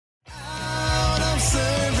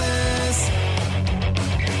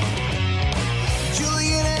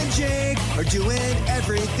doing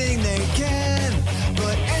everything they can,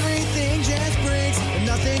 but everything just breaks and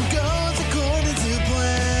nothing goes according to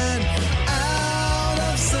plan. Out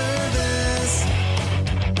of service.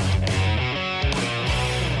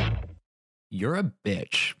 You're a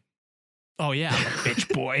bitch. Oh, yeah, I'm a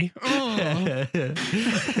bitch boy.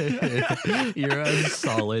 You're a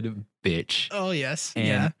solid bitch. Oh, yes. And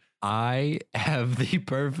yeah. I have the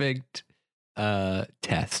perfect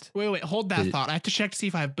test. Wait, hold that thought. I have to check to see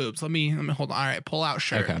if I have boobs. Let me hold on. All right, pull out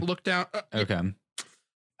shirt. Okay. Look down. Okay.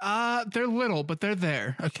 They're little, but they're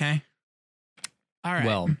there. Okay. All right.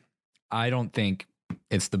 Well, I don't think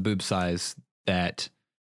it's the boob size that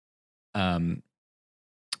quantifies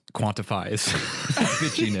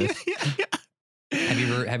bitchiness.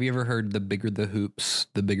 Have you ever heard the bigger the hoops,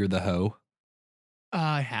 the bigger the hoe?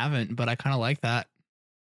 I haven't, but I kind of like that.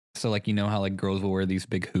 So like, you know how like girls will wear these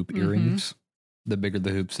big hoop earrings? The bigger the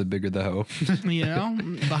hoops, the bigger the hoe. You know,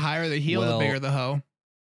 the higher the heel, the bigger the hoe.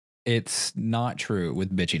 It's not true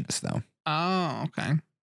with bitchiness though. Oh, okay.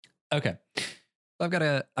 Okay. I've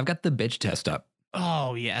got the bitch test up.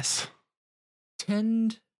 Oh, yes.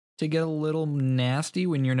 Tend to get a little nasty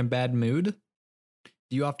when you're in a bad mood?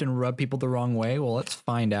 Do you often rub people the wrong way? Well, let's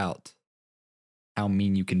find out how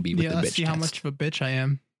mean you can be with the bitch let's see test. how much of a bitch I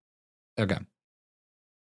am. Okay.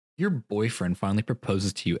 Your boyfriend finally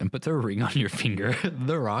proposes to you and puts a ring on your finger.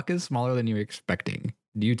 The rock is smaller than you were expecting.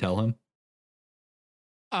 Do you tell him?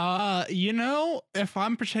 You know, if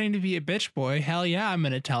I'm pretending to be a bitch boy, hell yeah, I'm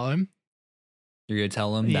going to tell him. You're going to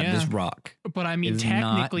tell him that this rock but I mean, is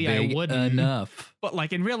technically not big I wouldn't. enough. But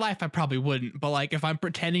like in real life, I probably wouldn't. But like if I'm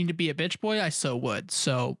pretending to be a bitch boy, I so would.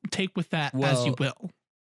 So take with that as you will.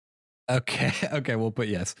 Okay. Okay. We'll put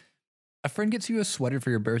yes. A friend gets you a sweater for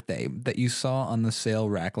your birthday that you saw on the sale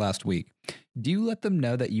rack last week. Do you let them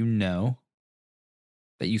know that you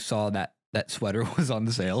saw that sweater was on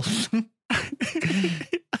the sale?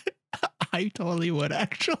 I totally would,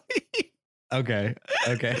 actually. Okay.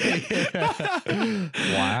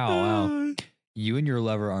 Wow. You and your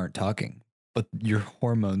lover aren't talking, but your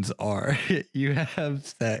hormones are. You have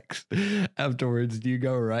sex. Afterwards, do you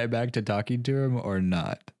go right back to talking to him or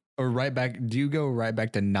not? Or do you go right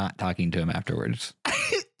back to not talking to him afterwards?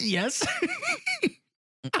 Yes.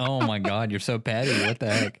 Oh my God, you're so petty. What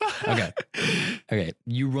the heck? Okay.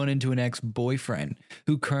 You run into an ex-boyfriend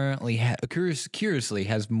who currently curiously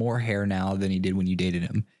has more hair now than he did when you dated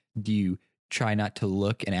him. Do you try not to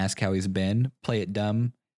look and ask how he's been, play it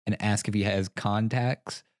dumb, and ask if he has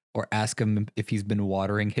contacts, or ask him if he's been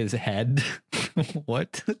watering his head?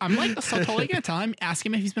 What? I'm like so totally gonna tell him, ask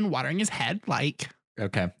him if he's been watering his head. Like,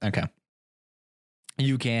 okay.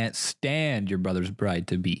 You can't stand your brother's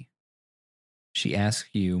bride-to-be. She asks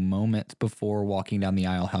you moments before walking down the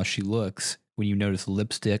aisle how she looks when you notice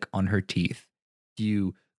lipstick on her teeth. Do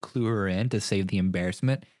you clue her in to save the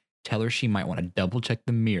embarrassment? Tell her she might want to double check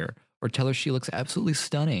the mirror, or tell her she looks absolutely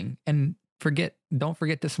stunning and don't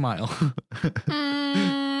forget to smile.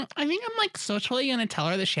 I think I'm like so totally gonna tell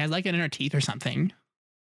her that she has like it in her teeth or something.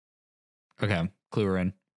 Okay, clue her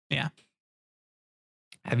in. Yeah.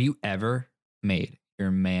 Have you ever made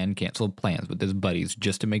your man cancel plans with his buddies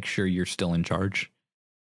just to make sure you're still in charge?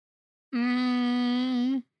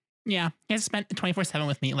 Yeah. He has spent 24/7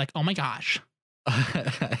 with me. Like, oh my gosh.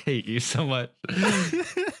 I hate you so much.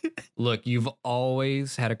 Look, you've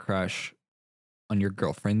always had a crush on your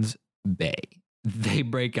girlfriend's bae. They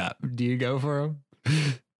break up. Do you go for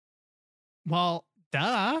him? Well,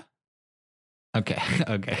 duh.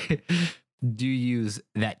 Okay. Do you use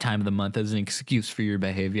that time of the month as an excuse for your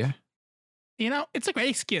behavior? You know, it's a great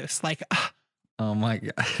excuse. Like, oh my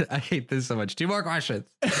God. I hate this so much. 2 more questions.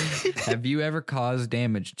 Have you ever caused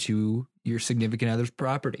damage to your significant other's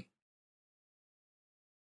property?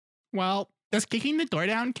 Well, does kicking the door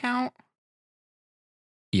down count?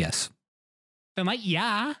 Yes. Then like,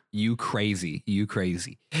 yeah. You crazy.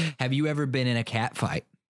 Have you ever been in a cat fight?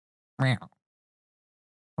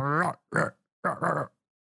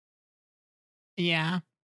 Yeah.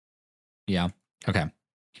 Yeah. Okay.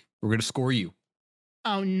 We're going to score you.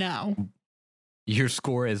 Oh no. Your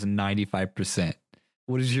score is 95%.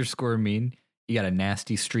 What does your score mean? You got a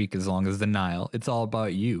nasty streak as long as the Nile. It's all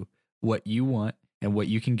about you, what you want, and what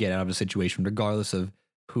you can get out of a situation, regardless of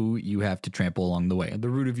who you have to trample along the way. The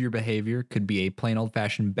root of your behavior could be a plain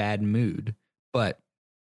old-fashioned bad mood, but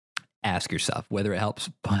ask yourself whether it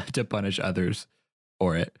helps to punish others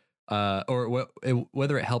for it, or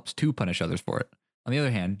whether it helps to punish others for it. On the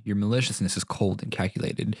other hand, your maliciousness is cold and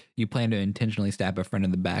calculated. You plan to intentionally stab a friend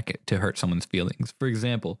in the back to hurt someone's feelings, for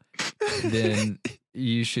example. Then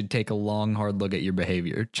you should take a long, hard look at your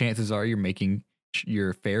behavior. Chances are you're making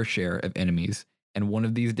your fair share of enemies, and one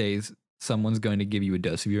of these days, someone's going to give you a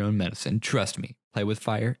dose of your own medicine. Trust me, play with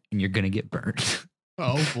fire and you're going to get burned.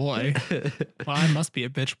 Oh boy. Well, I must be a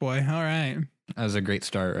bitch boy. All right. That was a great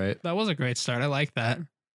start, right? That was a great start. I like that.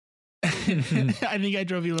 I think I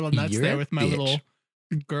drove you a little nuts You're there a with my bitch. little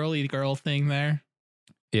girly girl thing there.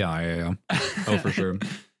 Yeah. Oh, for sure.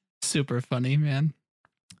 Super funny, man.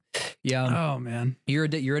 Yeah. Oh man. You're a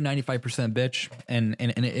 95% bitch, and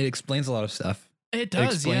it explains a lot of stuff. It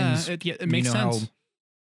does, yeah. explains, It makes sense.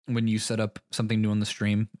 How when you set up something new on the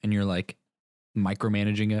stream and you're like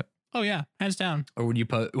micromanaging it, Oh yeah, hands down. or when you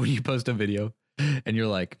post a video and you're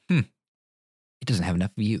like, it doesn't have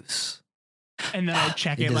enough views. And then I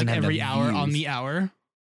check It it like doesn't have every enough hour on views. the hour.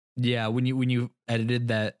 Yeah, when you edited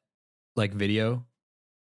that like video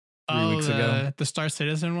 3 weeks ago, The Star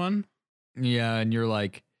Citizen one. yeah, and you're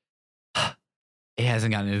like, it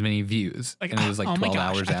hasn't gotten as many views, Like, and it was like oh 12 my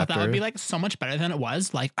gosh, hours I thought after. that would be like so much better than it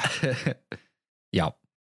was. Like, Yeah.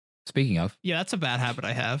 Speaking of, yeah, that's a bad habit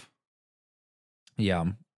I have. yeah,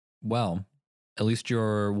 well, at least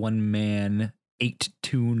your one man 8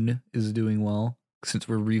 tune is doing well since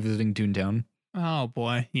we're revisiting Toontown. Oh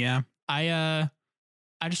boy, yeah. I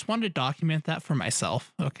just wanted to document that for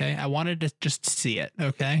myself. Okay, I wanted to just see it.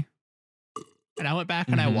 Okay, and I went back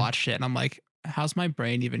and I Mhm. watched it, and I'm like, how's my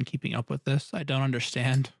brain even keeping up with this? I don't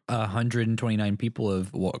understand. 129 people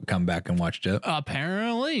have come back and watched it.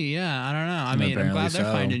 Apparently, yeah. I don't know. I mean, I'm Apparently glad they're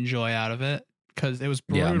so. finding joy out of it because it was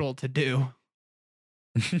Yeah. brutal to do.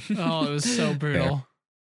 Oh, it was so brutal.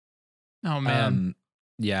 Oh man,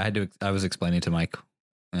 Yeah, I was explaining to Mike,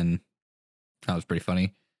 and that was pretty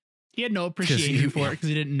funny. he had no appreciation for it because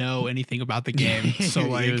he didn't know anything about the game. So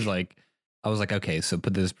like, He was like, I was like, okay, so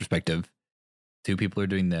put this perspective. 2 people are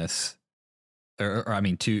doing this, or I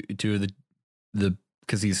mean, two of the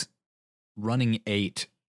because he's running 8.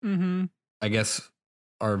 mm-hmm. I guess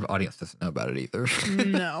our audience doesn't know about it either.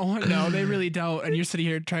 no, they really don't. And you're sitting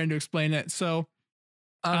here trying to explain it. So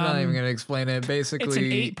I'm not even gonna explain it. Basically, it's an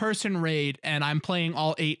 8-person raid, and I'm playing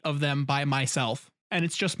all 8 of them by myself, and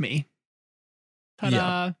it's just me. Ta-da!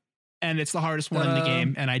 Yeah. And it's the hardest one in the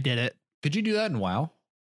game, and I did it. Could you do that in WoW?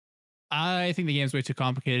 I think the game's way too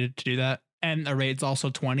complicated to do that, and a raid's also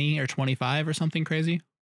 20 or 25 or something crazy.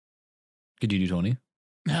 Could you do 20?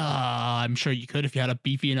 I'm sure you could if you had a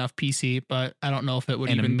beefy enough PC, but I don't know if it would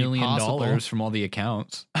And even $1 million be possible. from all the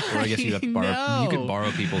accounts. Or I guess you'd have to borrow. I You could know.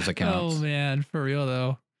 borrow people's accounts. Oh man, for real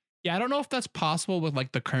though. Yeah, I don't know if that's possible with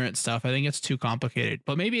like the current stuff. I think it's too complicated,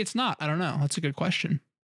 but maybe it's not. I don't know. That's a good question.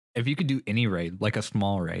 If you could do any raid, like a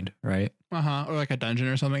small raid, right? Or like a dungeon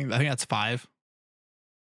or something. I think that's 5.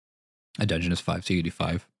 A dungeon is 5, so you could do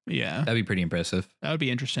 5. Yeah, That'd be pretty impressive. that would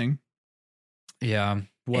be interesting. Yeah.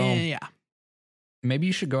 Well, yeah. maybe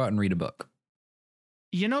you should go out and read a book.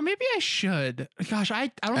 You know, maybe I should. Gosh,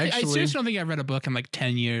 I don't think, I Actually- seriously don't think I've read a book in like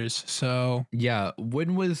 10 years. So Yeah.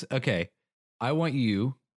 Okay. I want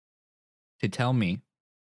you to tell me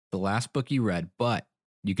the last book you read, but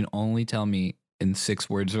you can only tell me in 6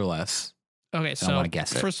 words or less. okay, I so wanna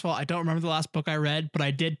guess it. first of all, I don't remember the last book I read, but I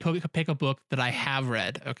did pick a book that I have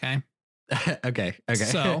read. Okay, Okay.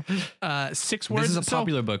 So, 6 words. This is a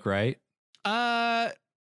popular book, right?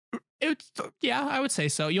 It's yeah, I would say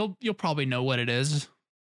so. You'll probably know what it is.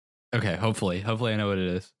 Okay. Hopefully I know what it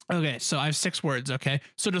is. Okay, so I have 6 words. Okay,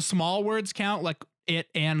 so do small words count, like it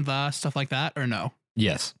and the stuff like that, or no?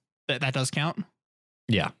 Yes. That does count.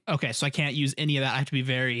 Yeah. Okay, so I can't use any of that. I have to be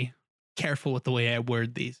very careful with the way I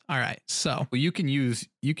word these. All right, so Well, you can use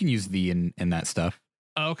the in that stuff.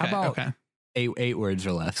 okay, How about okay, 8 words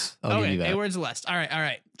or less. I'll give okay. you that. 8 words less. All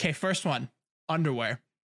right. Okay, first one, underwear.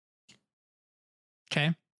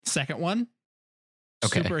 Okay, second one,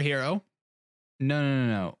 Okay. superhero.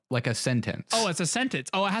 No. Like a sentence. Oh, it's a sentence.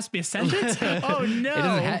 Oh, it has to be a sentence. Oh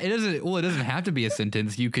no, It doesn't. Well, it doesn't have to be a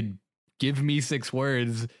sentence. You could give me 6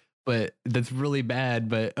 words, but that's really bad.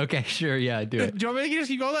 But okay, sure, yeah, do it. Do you want me to just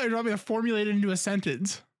keep going, or do you want me to formulate it into a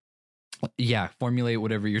sentence? Yeah, formulate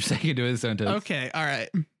whatever you're saying into a sentence. Okay, all right.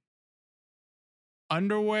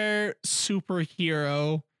 Underwear,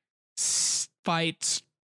 superhero, fights,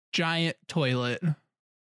 giant toilet.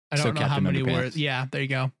 I So don't know how Captain many Underpants. words. Yeah, there you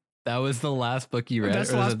go. That was the last book you read.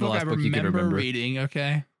 That's or the is last it book I you could remember reading.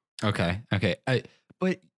 Okay. Okay.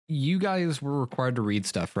 But you guys were required to read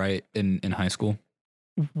stuff, right? In high school.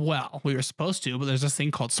 Well, we were supposed to, but there's this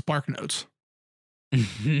thing called Spark Notes.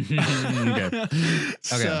 Okay.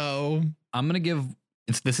 So I'm gonna give.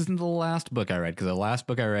 This isn't the last book I read, because the last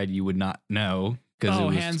book I read you would not know, because oh, it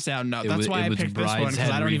was hands down, no. it That's was- why it I was picked this one, because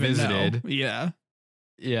Brideshead I don't even know. Revisited. Yeah.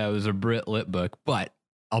 Yeah, it was a Brit lit book, but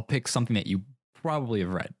I'll pick something that you probably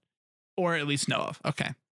have read, Or at least know of. Okay.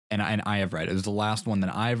 and I have read. It was the last one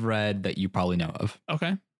that I've read that you probably know of.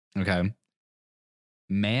 Okay. Okay.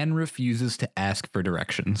 Man refuses to ask for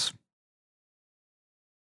directions.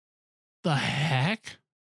 The heck?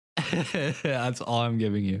 That's all I'm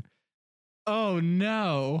giving you. Oh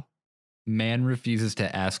no. Man refuses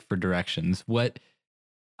to ask for directions. What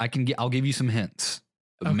I'll give you some hints.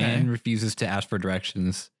 Okay. Man refuses to ask for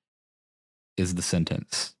directions is the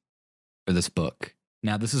sentence for this book.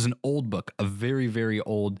 Now, this is an old book, a very, very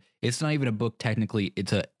old. It's not even a book technically.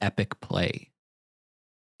 It's an epic play.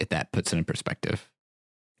 If that puts it in perspective.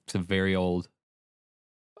 It's a very old.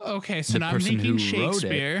 Okay, so The now I'm person thinking who wrote it-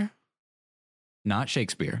 Shakespeare. Not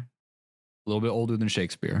Shakespeare. A little bit older than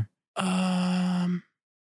Shakespeare.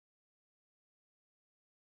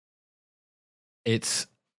 It's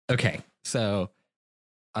okay. So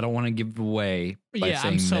I don't want to give away by Yeah,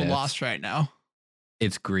 saying I'm so this. lost right now.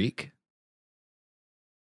 It's Greek.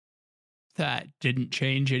 That didn't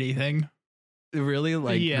change anything. Really?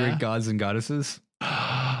 Like Yeah. Greek gods and goddesses?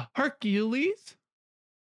 Hercules?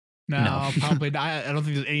 No, No. probably not. I don't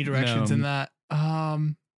think there's any directions No. in that.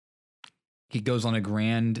 He goes on a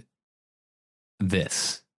grand the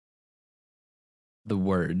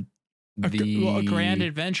word. A grand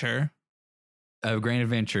adventure. A grand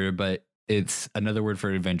adventure, but it's another word for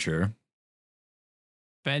adventure. It's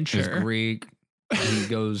Venture. Greek. He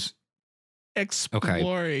goes,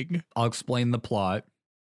 Exploring. I'll explain the plot.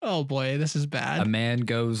 Oh boy, this is bad. A man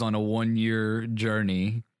goes on a 1-year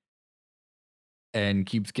journey and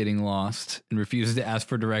keeps getting lost and refuses to ask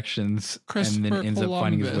for directions and then ends up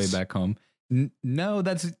finding his Columbus. way back home. No,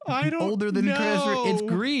 that's I don't older than Christopher. It's know.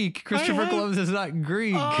 Greek. Christopher Columbus is not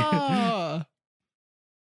Greek. Ah,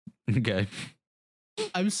 Okay.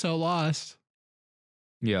 I'm so lost.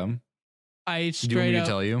 Yeah. I Do you want straight me to up.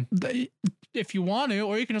 tell you? If you want to,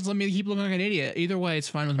 or you can just let me keep looking like an idiot. Either way, it's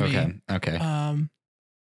fine with me. Okay.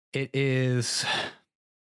 It is.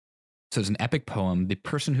 So it's an epic poem. The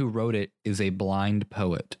person who wrote it is a blind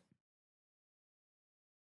poet.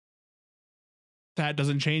 That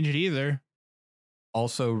doesn't change it either.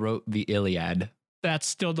 Also wrote the Iliad. That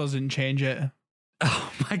still doesn't change it.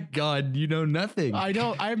 Oh my God, you know nothing. I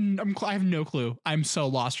don't. I have no clue. I'm so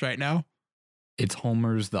lost right now. It's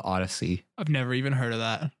Homer's The Odyssey. I've never even heard of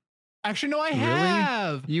that. Actually, no, I Really?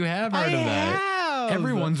 have. You have heard of that. Have.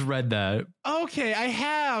 Everyone's read that. Okay, I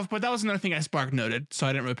have, but that was another thing I spark noted, so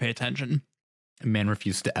I didn't really pay attention. A man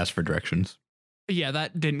refused to ask for directions. Yeah,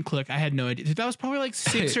 that didn't click. I had no idea. That was probably like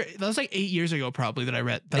that was like 8 years ago, probably that I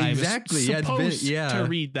read that. Exactly. I was supposed Yeah, it's been- to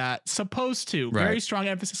read that. Supposed to. Right. Very strong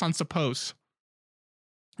emphasis on supposed.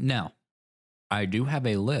 Now, I do have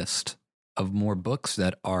a list of more books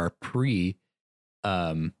that are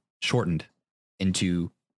shortened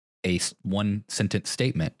into a 1-sentence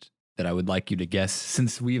statement that I would like you to guess,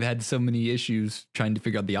 since we've had so many issues trying to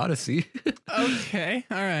figure out the Odyssey. Okay,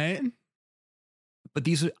 all right. But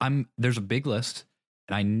there's a big list,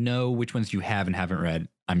 and I know which ones you have and haven't read.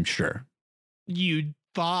 I'm sure. You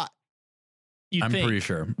thought. I'm pretty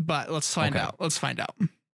sure. But let's find Okay. out. Let's find out.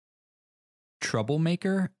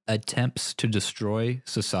 Troublemaker attempts to destroy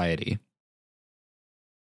society.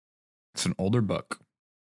 It's an older book.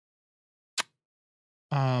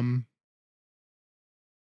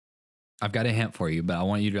 I've got a hint for you, but I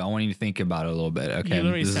want you to think about it a little bit. Okay, You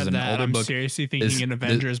literally this said is an that. older I'm book. seriously thinking an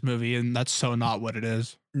Avengers movie, and that's so not what it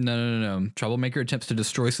is. No. Troublemaker attempts to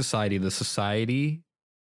destroy society. The society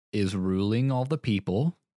is ruling all the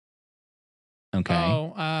people. Okay.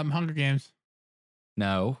 Oh, Hunger Games.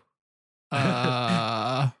 No.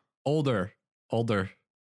 Older.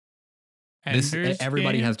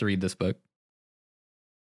 Everybody has to read this book.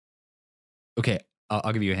 Okay,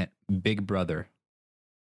 I'll give you a hint. Big Brother.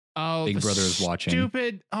 Oh, Big the Brother is watching.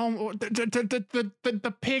 Stupid.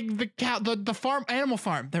 The pig, the cow, the farm, Animal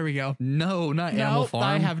Farm. There we go. No, not Animal Farm.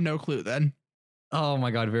 I have no clue then. Oh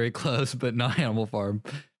my God, very close, but not Animal Farm.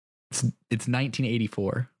 It's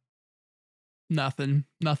 1984.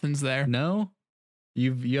 Nothing's there. No,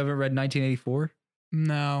 you haven't read 1984?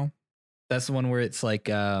 No. That's the one where it's like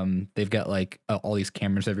they've got like all these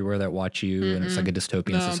cameras everywhere that watch you, and it's like a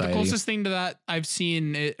dystopian society. The closest thing to that I've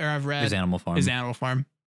seen or I've read is Animal Farm. Is Animal Farm.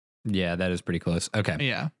 Yeah, that is pretty close. Okay.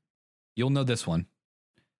 Yeah. You'll know this one.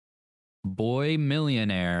 Boy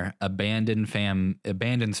millionaire abandons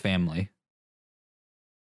family.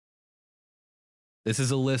 This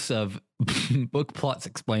is a list of book plots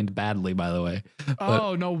explained badly, by the way.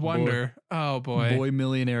 Oh, no wonder. Oh boy. Boy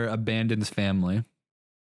millionaire abandons family.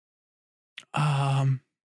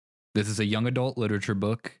 This is a young adult literature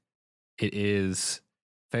book. It is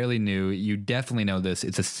fairly new. You definitely know this.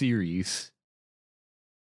 It's a series.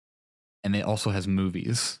 And it also has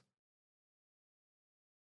movies.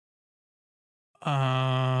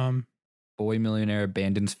 Boy boy millionaire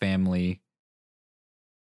abandons family.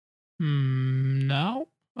 No,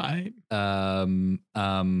 I don't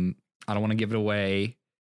want to give it away,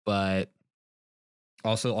 but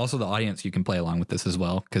also the audience, you can play along with this as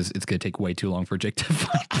well because it's gonna take way too long for Jake to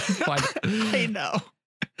find. I know.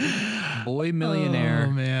 Boy millionaire,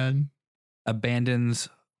 oh man, abandons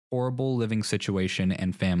horrible living situation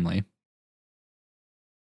and family.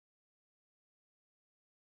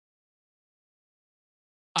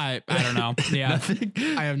 I don't know. Yeah, Nothing,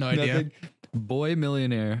 I have no idea. nothing. Boy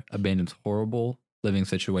millionaire abandons horrible living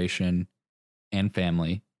situation and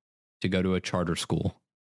family to go to a charter school.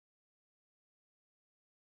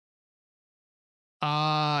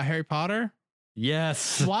 Harry Potter.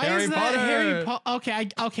 Yes. Why Harry is that Potter. Harry Potter?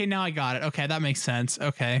 Okay, now I got it. Okay, that makes sense.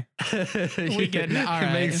 Okay, we get it. All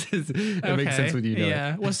right. It makes sense when you know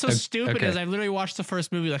yeah. it. What's so stupid okay. is I literally watched the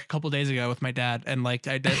first movie like a couple days ago with my dad, and like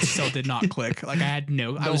that still did not click. Like I The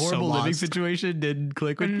was horrible so living lost. situation didn't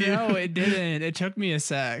click with you. No, it didn't. It took me a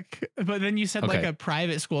sec. But then you said like Okay. a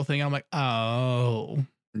private school thing. And I'm like, oh.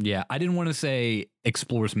 Yeah, I didn't want to say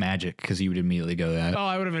explores magic because you would immediately go that. Oh,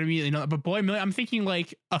 I would have immediately known. But boy, I'm thinking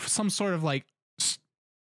like of some sort of like.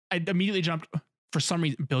 I immediately jumped for some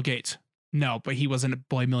reason. Bill Gates. No, but he wasn't a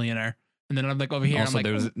boy millionaire. And then I'm like over here. Also, I'm like,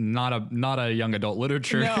 there's not a young adult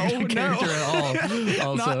literature no, character at all.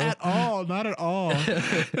 Also. Not at all. Not at all.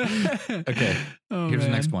 Okay. Oh, Here's the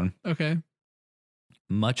man. next one. Okay.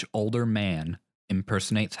 Much older man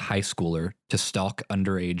impersonates high schooler to stalk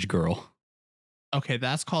underage girl. Okay,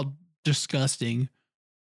 that's called disgusting.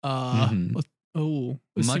 Mhm. Oh,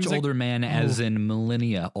 it Much seems like- older man, as in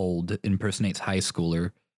millennia old, impersonates high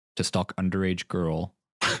schooler to stalk underage girl.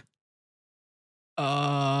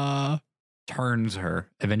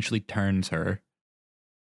 Eventually turns her.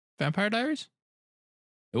 Vampire Diaries.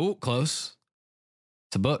 Oh, close.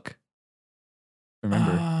 It's a book.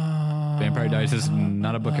 Remember, Vampire Diaries is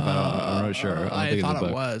not a book. I'm not sure. I don't I think it's a thought it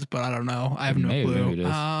book. was, but I don't know. I have no Maybe clue. it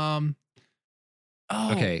is.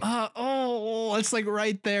 Okay. It's like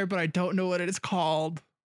right there, but I don't know what it is called.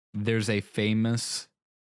 There's a famous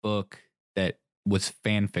book that was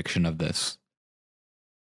fan fiction of this.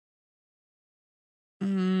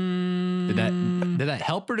 Did that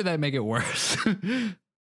help or did that make it worse?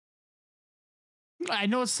 I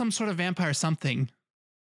know it's some sort of vampire something,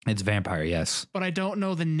 It's vampire, yes. but I don't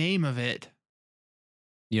know the name of it.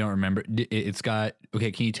 You don't remember? It's got,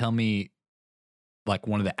 okay, can you tell me like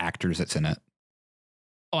one of the actors that's in it?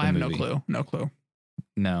 Oh, I The have movie. no clue. No clue.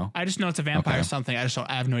 No. I just know it's a vampire Okay. something. I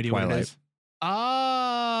have no idea what it Twilight. is.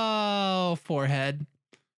 Oh, forehead.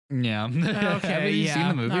 Yeah. Okay, Have you seen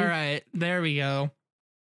the movie? All right, there we go.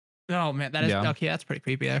 Oh man, that is Yeah. okay. That's pretty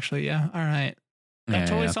creepy, actually. Yeah. All right, that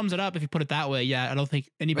totally Yeah. sums it up if you put it that way. Yeah, I don't think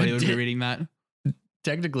anybody would be reading that.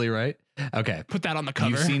 Technically, right? Okay. Put that on the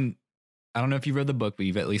cover. You've seen, I don't know if you've read the book, but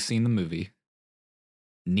you've at least seen the movie.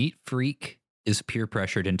 Neat freak is peer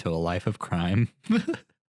pressured into a life of crime.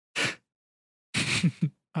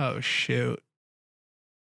 Oh shoot.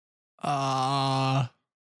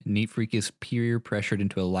 Neat freak is peer pressured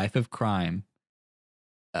into a life of crime.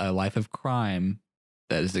 A life of crime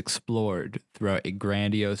that is explored throughout a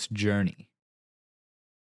grandiose journey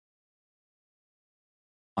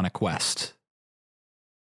on a quest.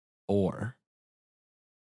 Or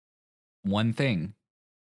one thing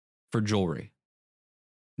for jewelry.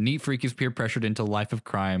 Neat freak is peer pressured into a life of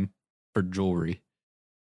crime for jewelry.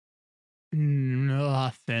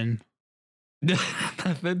 Nothing.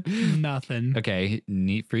 Nothing. Nothing. Okay,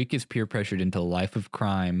 neat freak is peer pressured into a life of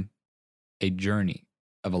crime, a journey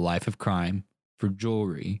of a life of crime for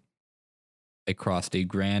jewelry across a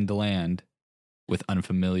grand land with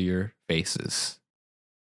unfamiliar faces.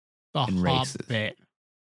 The and races. Hobbit.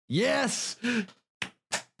 Yes.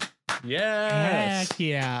 Yes. Heck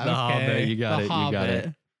yeah. The okay. Hobbit, you got The it, you got Hobbit.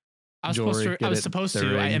 it. I was Jory, supposed to. get I was it, supposed the to.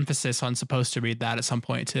 I ring. emphasis on supposed to read that at some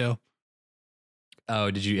point too. Oh,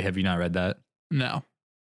 have you not read that? No.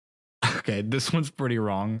 Okay, this one's pretty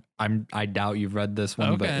wrong. I doubt you've read this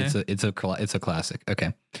one, but Okay. it's a classic.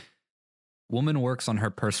 Okay. Woman works on her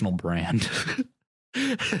personal brand.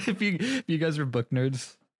 if you guys are book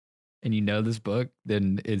nerds and you know this book,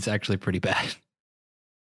 then it's actually pretty bad.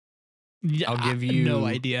 Yeah, I'll give I- you- no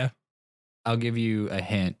idea. I'll give you a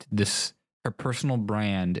hint. Her personal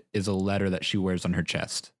brand is a letter that she wears on her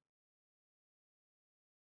chest.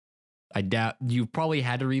 I doubt you probably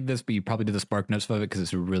had to read this, but you probably did the spark notes of it because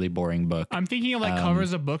it's a really boring book. I'm thinking of like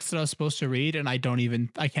covers of books that I was supposed to read, and I can't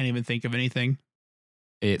even think of anything.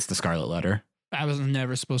 It's the Scarlet Letter. I was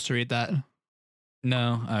never supposed to read that.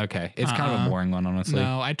 No, okay. It's kind of a boring one, honestly.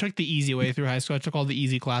 No, I took the easy way through high school. I took all the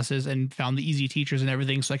easy classes and found the easy teachers and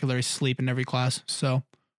everything, so I could literally sleep in every class. So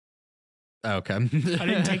Okay. I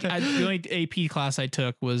didn't take the only AP class I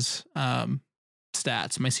took was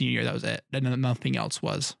stats my senior year. That was it. And then nothing else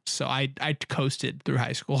was. So I coasted through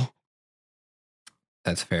high school.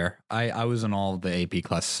 That's fair. I was in all the AP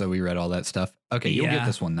classes, so we read all that stuff. Okay, you'll get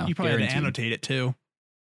this one though. You probably had to annotate it too.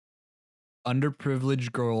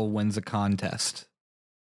 Underprivileged girl wins a contest.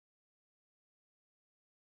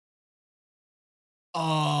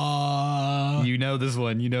 You know this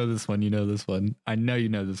one. You know this one. You know this one. I know you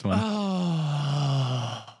know this one.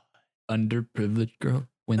 Underprivileged girl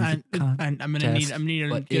wins a contest. I'm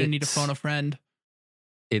gonna need to phone a friend.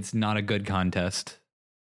 It's not a good contest.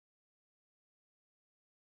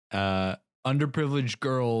 Underprivileged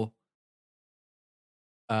girl.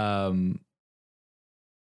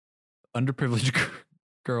 Underprivileged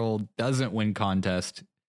girl doesn't win contest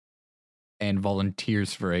and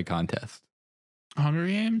volunteers for a contest. Hunger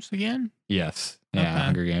Games again? Yes. Yeah, okay.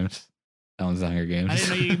 Hunger Games. That one's the Hunger Games. I didn't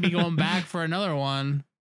know you'd be going back for another one.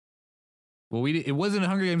 Well, it wasn't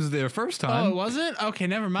Hunger Games the first time. Oh, it wasn't? Okay,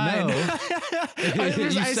 never mind. No. I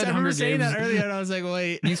remember saying that earlier, and I was like,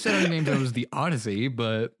 wait. You said Hunger Games was the Odyssey,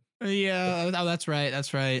 but... Yeah, oh, that's right.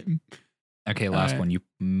 That's right. Okay, last one.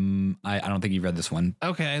 I don't think you've read this one.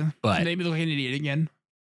 Okay, but maybe look like an idiot again.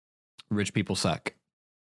 Rich people suck.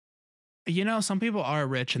 You know, some people are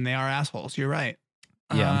rich and they are assholes. You're right.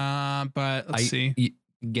 Yeah. But let's see.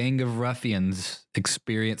 Gang of ruffians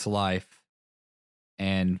experience life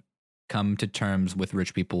and come to terms with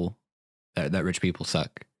rich people that rich people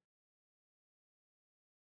suck.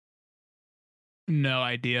 No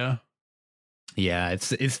idea. Yeah, it's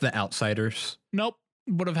The Outsiders. Nope.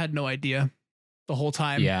 Would have had no idea the whole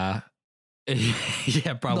time. Yeah.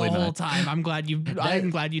 Yeah, probably the whole not. time. I'm glad you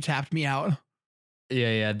tapped me out.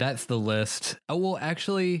 Yeah, that's the list. Oh, well,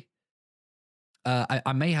 actually,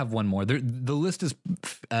 I may have one more. The list is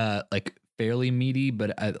like fairly meaty,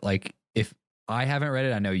 but if I haven't read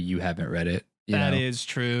it, I know you haven't read it. That is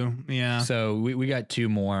true. Yeah. So we got two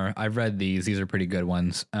more. I've read these. These are pretty good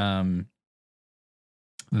ones.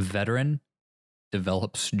 Veteran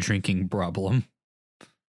develops drinking problem.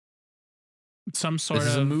 Some sort this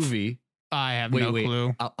is a movie. I have no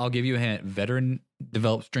clue. I'll give you a hint. Veteran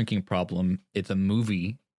develops drinking problem. It's a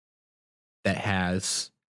movie that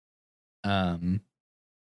has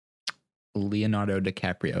Leonardo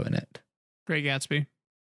DiCaprio in it. Great Gatsby.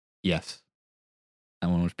 Yes. That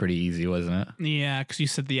one was pretty easy, wasn't it? Yeah, because you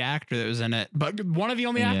said the actor that was in it. But one of the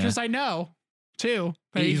only actors I know, too.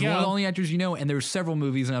 He's one of the only actors you know, and there were several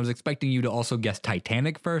movies, and I was expecting you to also guess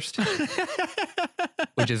Titanic first.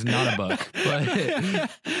 Which is not a book, but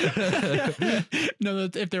no,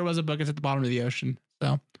 if there was a book, it's at the bottom of the ocean.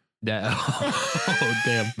 So, oh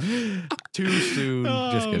damn, too soon.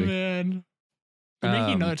 Just kidding. Man, they're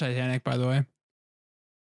making another Titanic, by the way.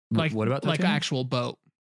 Like what about Titanic? Like actual boat?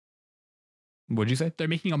 What'd you say? They're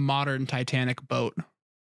making a modern Titanic boat.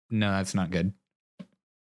 No, that's not good.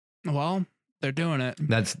 Well, they're doing it.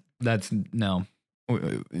 That's no.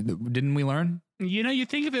 Didn't we learn? You know, you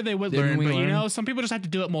think that they would learn, but you know, some people just have to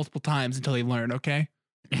do it multiple times until they learn, okay?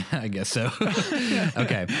 I guess so.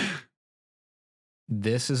 Okay.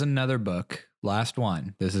 This is another book. Last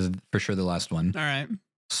one. This is for sure the last one. All right.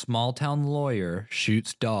 Small town lawyer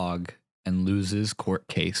shoots dog and loses court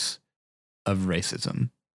case of racism.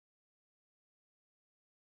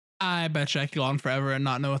 I bet you I could go on forever and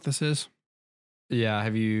not know what this is. Yeah.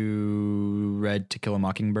 Have you read To Kill a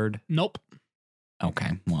Mockingbird? Nope. Okay.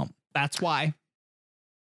 Well, that's why.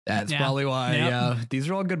 That's probably why. Yep. Yeah. These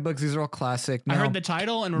are all good books. These are all classic. I heard the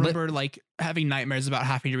title and remember like having nightmares about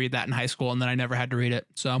having to read that in high school, and then I never had to read it.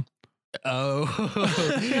 So. Oh,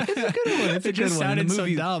 it's a good one. It's a good one. Sounded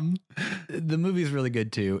so dumb. The movie's really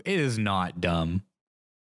good too. It is not dumb.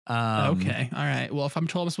 Okay. All right. Well, if I'm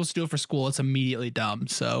told I'm supposed to do it for school, it's immediately dumb.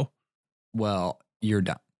 So. Well, you're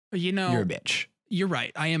dumb. You know, you're a bitch. You're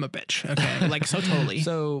right. I am a bitch. Okay. Like so totally.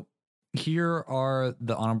 So here are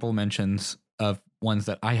the honorable mentions of ones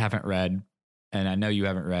that I haven't read, and I know you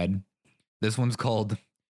haven't read. This one's called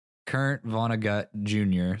Kurt Vonnegut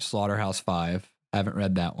Jr. Slaughterhouse-5. I haven't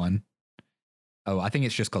read that one. Oh, I think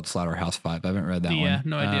it's just called Slaughterhouse-5. I haven't read that one. Yeah,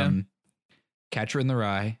 no idea. Catcher in the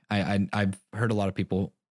Rye. I've heard a lot of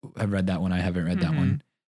people have read that one. I haven't read that one.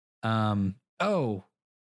 Oh,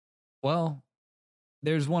 well,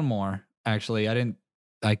 there's one more. Actually,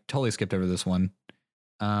 I totally skipped over this one.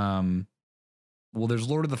 Well, there's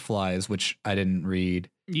Lord of the Flies, which I didn't read.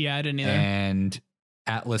 Yeah, I didn't either. And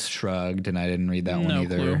Atlas Shrugged, and I didn't read that one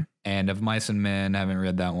either. Clue. And Of Mice and Men, I haven't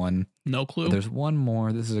read that one. No clue. But there's one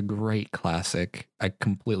more. This is a great classic. I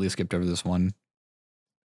completely skipped over this one.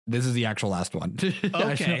 This is the actual last one.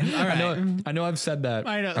 Okay, all right. I know I've said that.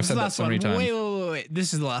 I know. I've said that so many times. Wait. wait.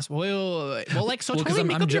 This is the last one. Wait. Well, like, so Well, 'cause totally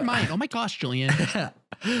make I'm up your mind. Oh my gosh, Julian.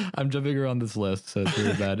 I'm jumping around this list, so it's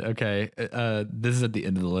really bad. Okay, this is at the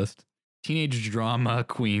end of the list. Teenage drama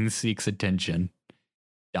queen seeks attention,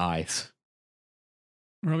 dies.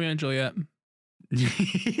 Romeo and Juliet.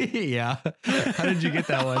 Yeah. How did you get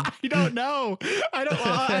that one? I don't know.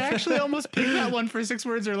 I actually almost picked that one for 6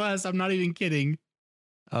 words or less. I'm not even kidding.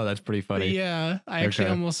 Oh, that's pretty But funny. yeah, I actually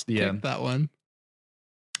Okay. almost Yeah. picked that one.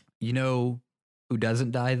 You know who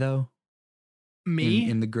doesn't die though? Me?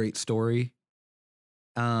 In the great story?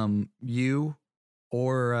 You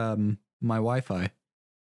or my Wi-Fi.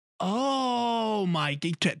 Oh my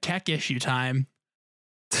tech issue time.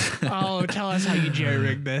 Oh, tell us how you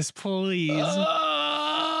jerry-rigged this, please. Oh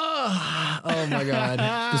my god,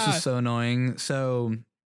 this is so annoying. So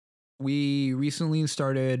we recently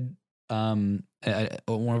started one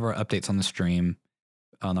of our updates on the stream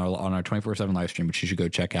on our 24/7 live stream, which you should go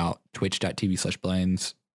check out,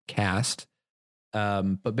 twitch.tv/blainscast.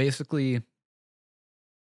 But basically,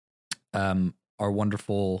 our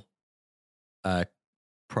wonderful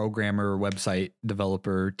programmer, website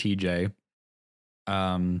developer TJ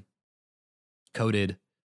coded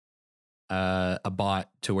a bot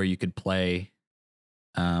to where you could play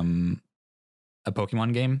a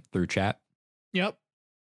Pokemon game through chat, Yep.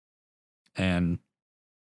 and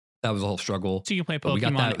that was a whole struggle. So you can play But we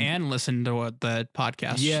got Pokemon that- and listen to what the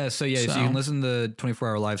podcast. Yeah, so you can listen to the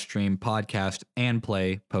 24-hour live stream podcast and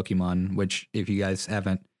play Pokemon, which if you guys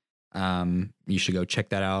haven't, you should go check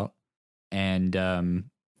that out. And I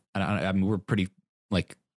mean, we're pretty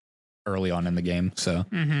like early on in the game, so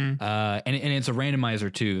Mm-hmm. and it's a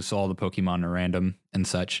randomizer too, so all the Pokemon are random and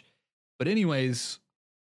such. But anyways,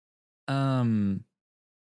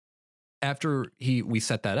 after we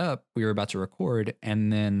set that up, we were about to record,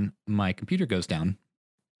 and then my computer goes down,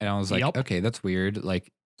 and I was like, Yep. okay, that's weird.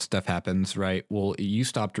 Like stuff happens, right? Well, you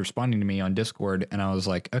stopped responding to me on Discord, and I was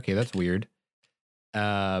like, okay, that's weird.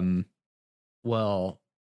 Well,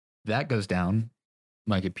 that goes down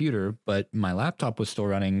my computer, but my laptop was still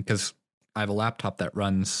running because I have a laptop that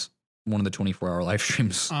runs one of the 24-hour live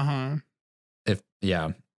streams. Uh-huh.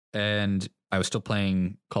 And I was still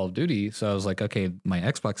playing Call of Duty, so I was like, okay, my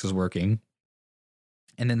Xbox is working.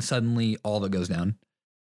 And then suddenly all of it goes down.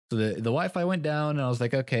 So the Wi-Fi went down, and I was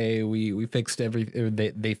like, okay, we fixed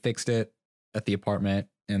they fixed it at the apartment,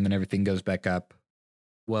 and then everything goes back up.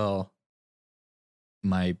 Well,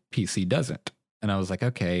 my PC doesn't. And I was like,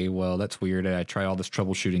 okay, well, that's weird. And I try all this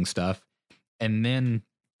troubleshooting stuff. And then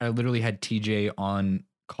I literally had TJ on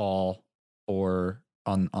call or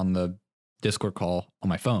on the Discord call on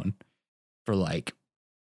my phone for like,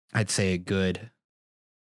 I'd say a good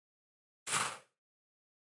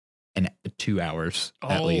 2 hours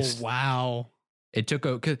at least. Oh, wow. It took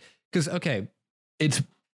because okay, it's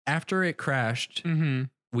after it crashed. Mm-hmm.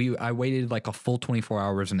 I waited like a full 24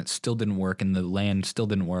 hours and it still didn't work, and the LAN still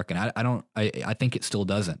didn't work, and I think it still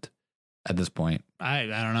doesn't at this point. I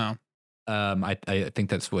don't know. I think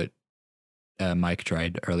that's what Mike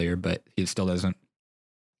tried earlier, but it still doesn't.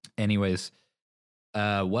 Anyways, we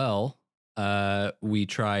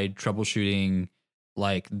tried troubleshooting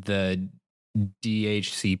like the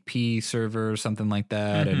DHCP server or something like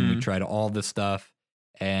that, and we tried all this stuff,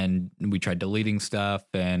 and we tried deleting stuff,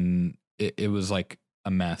 and it was like a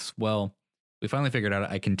mess. Well, we finally figured out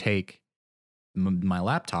I can take my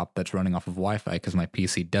laptop that's running off of Wi-Fi because my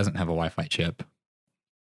PC doesn't have a Wi-Fi chip,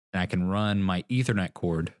 and I can run my Ethernet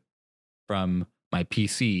cord from my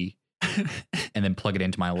PC and then plug it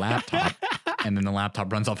into my laptop, and then the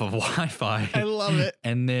laptop runs off of Wi-Fi. I love it.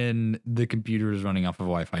 And then the computer is running off of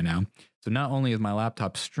Wi-Fi now. So not only is my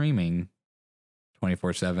laptop streaming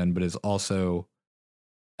 24/7, but is also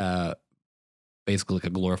basically like a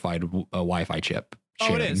glorified Wi-Fi chip. Oh, it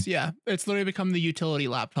sharing. is. Yeah. It's literally become the utility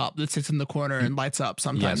laptop that sits in the corner and lights up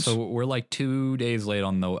sometimes. Yeah, so we're like 2 days late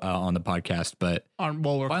on the podcast, but while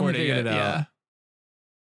we're finally recording figured it. it out.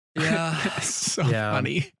 Yeah. So Yeah.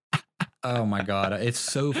 funny. oh my god,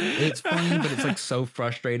 it's funny, but it's like so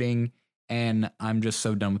frustrating, and I'm just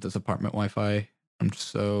so done with this apartment Wi-Fi. I'm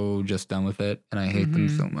so just done with it, and I hate them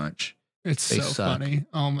so much. It's They so suck. funny.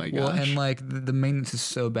 Oh my gosh. Well, and like the maintenance is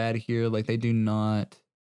so bad here. Like they do not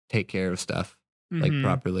take care of stuff like Mhm.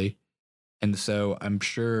 properly. And so I'm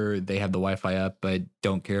sure they have the Wi-Fi up, but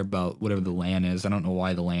don't care about whatever the LAN is. I don't know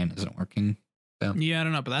why the LAN isn't working. Yeah, I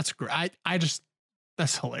don't know, but that's great. I just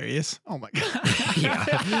that's hilarious. Oh my god.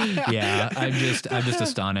 Yeah. I'm just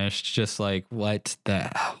astonished. Just like what?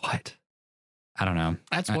 I don't know.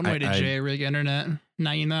 That's one way to J-rig internet.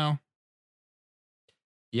 Now you know.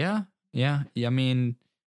 Yeah. I mean,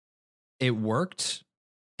 it worked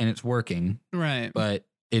and it's working, Right. but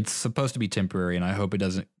it's supposed to be temporary, and I hope it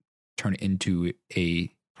doesn't turn into a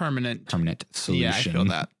permanent solution. Yeah, I feel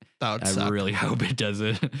that. That would suck. I really hope it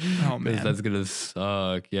doesn't. Oh man, that's gonna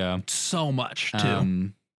suck. Yeah, so much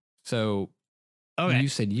too. So okay, you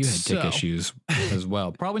said you had tech issues as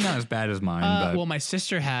well. Probably not as bad as mine. But well, my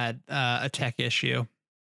sister had a tech issue.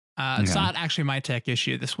 It's not actually my tech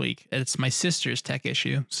issue this week. It's my sister's tech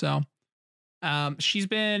issue. So, she's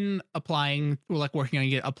been applying. We're like working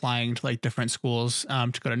on applying to like different schools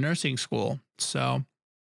to go to nursing school. So,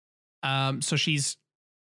 so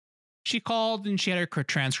she called and she had her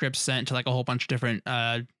transcripts sent to like a whole bunch of different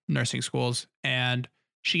nursing schools, and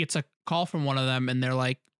she gets a call from one of them, and they're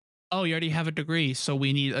like, "Oh, you already have a degree, so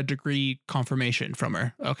we need a degree confirmation from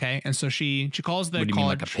her." Okay, and so she calls the what do you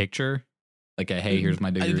college. mean, like a picture, like a hey, here's my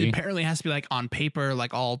degree. It apparently has to be like on paper,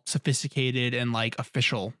 like all sophisticated and like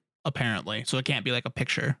official. Apparently, so it can't be like a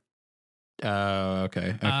picture.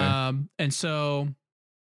 Okay. And so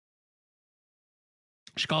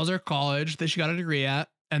she calls her college that she got a degree at,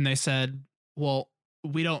 and they said, well,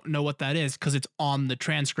 we don't know what that is because it's on the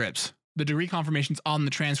transcripts. The degree confirmation's on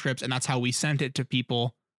the transcripts, and that's how we sent it to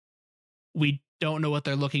people. We don't know what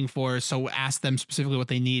they're looking for, so ask them specifically what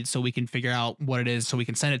they need so we can figure out what it is so we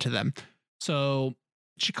can send it to them. So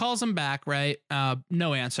she calls them back, right?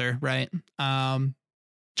 No answer, right?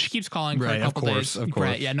 She keeps calling for a couple days. Of course.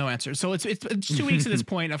 Right, yeah, no answer. So it's 2 weeks at this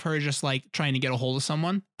point of her just like trying to get a hold of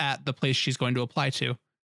someone at the place she's going to apply to.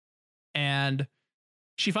 And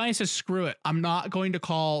she finally says, screw it. I'm not going to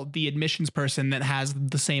call the admissions person that has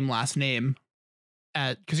the same last name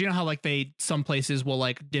because you know how like some places will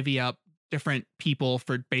like divvy up different people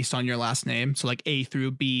for based on your last name. So like A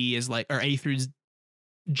through B is like, or A through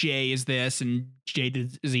J is this and J to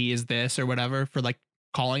Z is this or whatever for like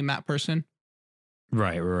calling that person.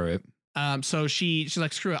 Right. So she's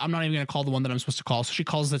like, screw it. I'm not even going to call the one that I'm supposed to call. So she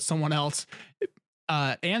calls that someone else.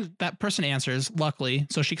 And that person answers, luckily.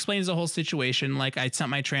 So she explains the whole situation. Like, I sent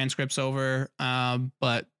my transcripts over,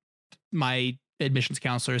 but my admissions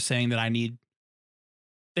counselor is saying that I need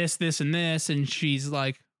this, and this. And she's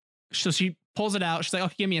like, so she pulls it out. She's like,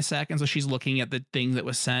 okay, give me a sec. And so she's looking at the thing that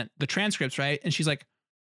was sent, the transcripts, right? And she's like,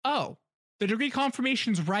 oh, the degree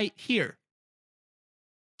confirmation's right here.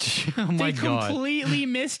 Oh my God. They completely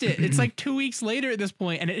missed it. It's like 2 weeks later at this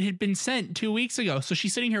point, and it had been sent 2 weeks ago. So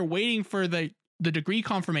she's sitting here waiting for the degree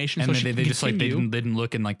confirmation. And so they just like they didn't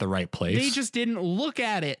look in like the right place. They just didn't look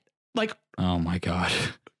at it. Like, oh my God.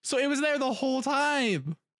 So it was there the whole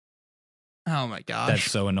time. Oh my gosh.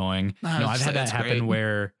 That's so annoying. No, I've had that happen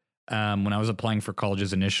where when I was applying for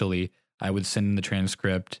colleges initially, I would send in the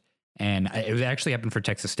transcript, and it was actually happened for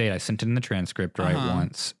Texas State. I sent in the transcript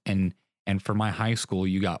once, and for my high school,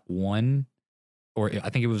 you got one, or I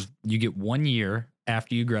think it was, you get 1 year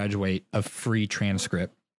after you graduate of free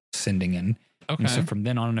transcript sending in. Okay. And so from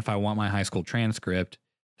then on, if I want my high school transcript,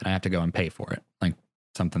 then I have to go and pay for it, like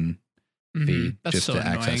something fee just so to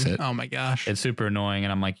annoying. Access it. Oh my gosh. It's super annoying.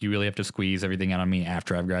 And I'm like, you really have to squeeze everything out of me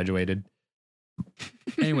after I've graduated.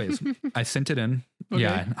 Anyways, I sent it in. Okay.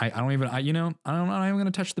 Yeah. I'm not even going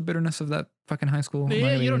to touch the bitterness of that fucking high school.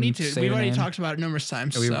 Yeah, you don't need to. We've already talked about it numerous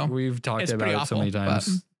times. We've talked about it so many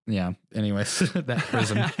times. Yeah. Anyways, that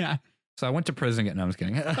prison. Yeah. So I went to prison. No, I'm just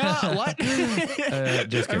kidding. What? Just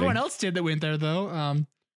kidding. Everyone else did that went there though.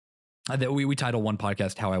 We titled one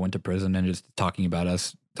podcast "How I Went to Prison" and just talking about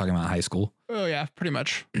high school. Oh yeah, pretty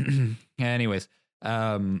much. Anyways,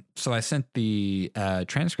 so I sent the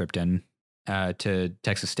transcript in to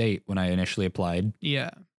Texas State when I initially applied.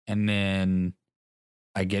 Yeah, and then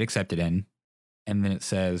I get accepted in, and then it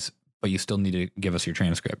says, "But you still need to give us your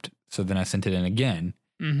transcript." So then I sent it in again,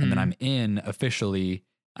 and then I'm in officially.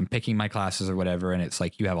 I'm picking my classes or whatever, and it's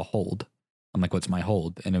like, you have a hold. I'm like, what's my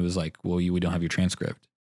hold? And it was like, well, we don't have your transcript.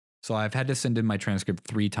 So I've had to send in my transcript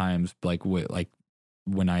 3 times, like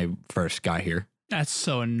when I first got here. That's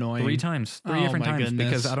so annoying. 3 times, 3 different times, goodness.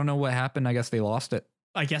 Because I don't know what happened. I guess they lost it.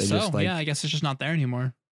 I guess so. Yeah, I guess it's just not there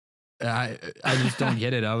anymore. I just don't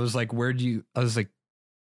get it. I was like, after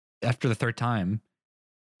the 3rd time,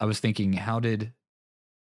 I was thinking, how did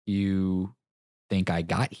you think I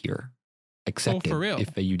got here? Accepted for real.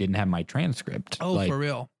 If you didn't have my transcript. Oh, for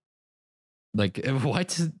real. Like,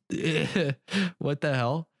 what? What the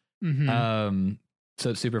hell? So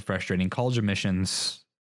it's super frustrating. College admissions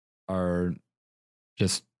are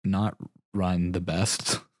just not run the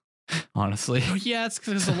best, honestly. Yeah, it's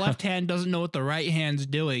because the left hand doesn't know what the right hand's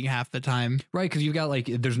doing half the time. Right, because you've got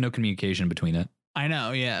there's no communication between it. I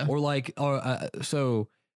know, yeah. Or so,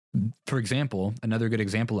 for example, another good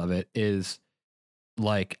example of it is,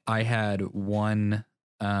 like, I had one,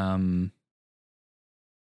 I'd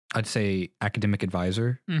say academic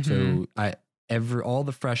advisor. So all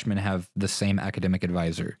the freshmen have the same academic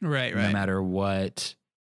advisor. Right. No matter what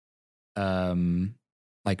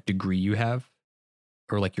like degree you have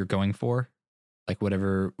or like you're going for, like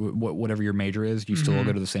whatever your major is, you still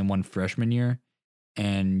go to the same one freshman year,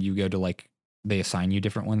 and you go to like, they assign you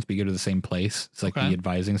different ones, but you go to the same place. It's like the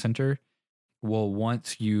advising center. Well,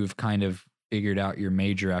 once you've kind of figured out your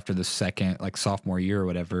major after the second, like sophomore year or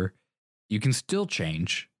whatever, you can still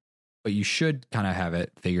change, but you should kind of have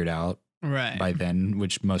it figured out by then,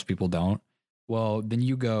 which most people don't. Well, then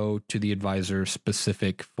you go to the advisor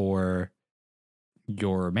specific for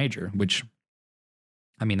your major, which,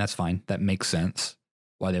 I mean, that's fine. That makes sense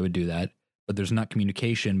why they would do that. But there's not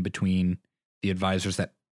communication between the advisors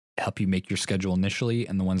that help you make your schedule initially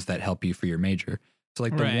and the ones that help you for your major. So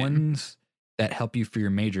like the ones that help you for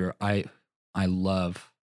your major, I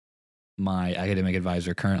love my academic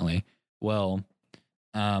advisor currently. Well,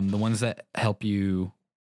 the ones that help you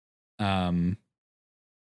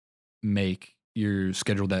make your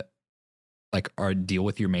schedule that like are deal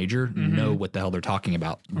with your major know what the hell they're talking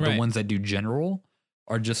about. The ones that do general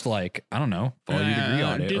are just like, I don't know, follow your degree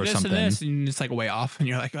on it or something. And it's like way off, and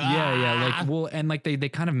you're like, yeah, like, well, and like they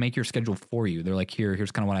kind of make your schedule for you. They're like,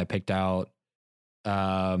 here's kind of what I picked out,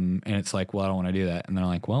 and it's like, well, I don't want to do that, and they're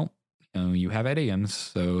like, well, you have 8 a.m.s,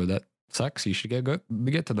 so that sucks. You should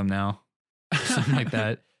get to them now, something like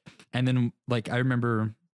that. And then like I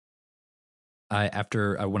remember,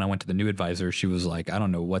 when I went to the new advisor, she was like, I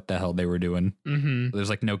don't know what the hell they were doing. There's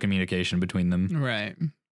like no communication between them, right?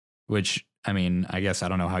 Which, I mean, I guess I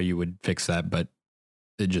don't know how you would fix that, but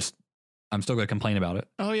I'm still going to complain about it.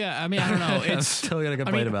 Oh, yeah. I mean, I don't know. I'm still going to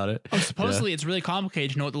complain about it. Supposedly, it's really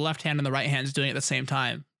complicated to know what the left hand and the right hand is doing at the same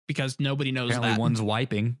time because nobody knows apparently that. One's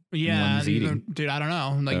wiping. Yeah. One's eating. Dude, I don't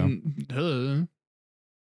know. I don't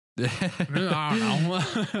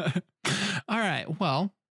know. All right.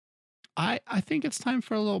 Well, I think it's time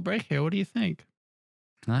for a little break here. What do you think?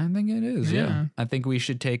 I think it is. Yeah. I think we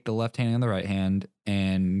should take the left hand and the right hand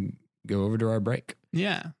and go over to our break.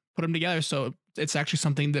 Yeah. Put them together so it's actually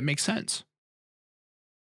something that makes sense.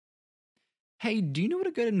 Hey, do you know what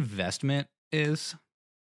a good investment is?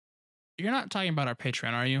 You're not talking about our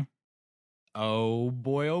Patreon, are you? Oh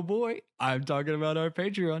boy. I'm talking about our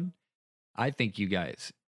Patreon. I think you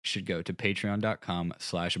guys should go to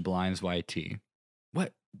patreon.com/blindsyt.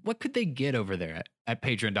 What could they get over there at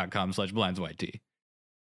patreon.com/blindsyt?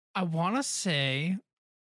 I want to say,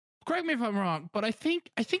 correct me if I'm wrong, but I think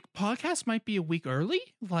podcasts might be a week early.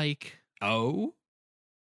 Like, oh,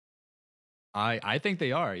 I think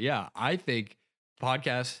they are. Yeah, I think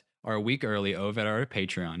podcasts are a week early over at our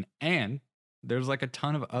Patreon, and there's like a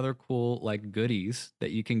ton of other cool like goodies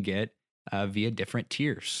that you can get via different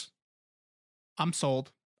tiers. I'm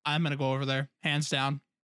sold. I'm gonna go over there, hands down.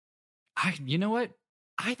 You know what?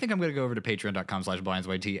 I think I'm gonna go over to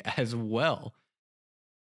patreon.com/blindsyt as well.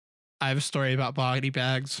 I have a story about body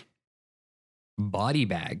bags. Body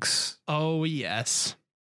bags? Oh, yes.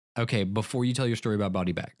 Okay, before you tell your story about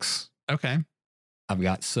body bags. Okay. I've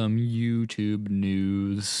got some YouTube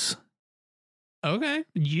news. Okay.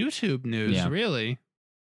 YouTube news, really?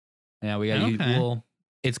 Yeah, we got well,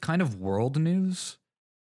 it's kind of world news,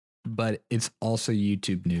 but it's also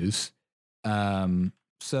YouTube news.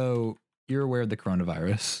 So you're aware of the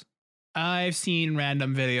coronavirus. I've seen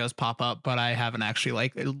random videos pop up, but I haven't actually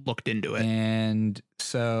like looked into it. And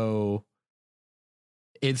so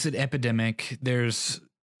it's an epidemic. There's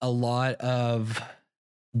a lot of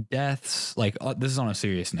deaths. Like this is on a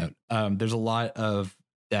serious note. There's a lot of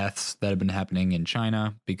deaths that have been happening in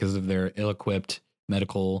China because of their ill-equipped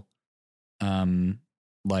medical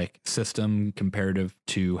like system comparative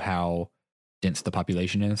to how dense the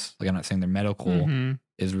population is. Like I'm not saying their medical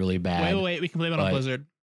is really bad. Wait, we can blame it on Blizzard.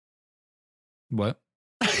 What?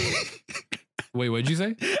 Wait, what'd you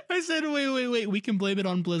say? I said, wait. We can blame it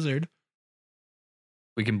on Blizzard.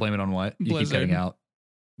 We can blame it on what? You keep cutting out.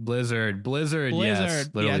 Blizzard. Yes, literally it's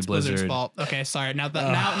Blizzard. Blizzard's fault. Okay, sorry. Now we're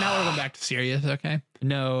going back to serious. Okay.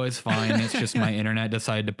 No, it's fine. It's just my internet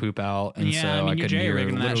decided to poop out, and so I couldn't hear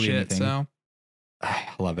literally anything. So. I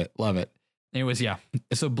love it. Anyways, yeah.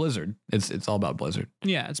 So Blizzard. It's all about Blizzard.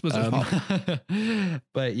 Yeah, it's Blizzard's fault.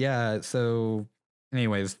 But yeah. So,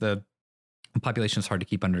 anyways, the population is hard to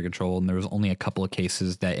keep under control, and there was only a couple of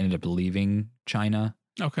cases that ended up leaving China.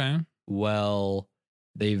 Okay. Well,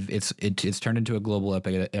 it's turned into a global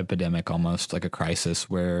epidemic, almost like a crisis,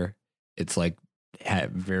 where it's like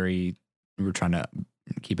we're trying to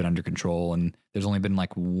keep it under control, and there's only been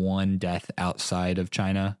like one death outside of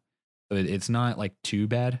China, so it's not like too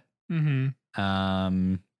bad. But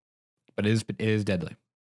it is deadly.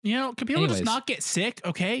 Can people just not get sick?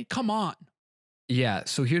 Okay, come on. Yeah.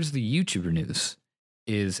 So here's the YouTuber news: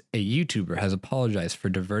 is a YouTuber has apologized for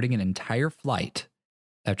diverting an entire flight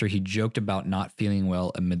after he joked about not feeling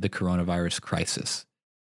well amid the coronavirus crisis.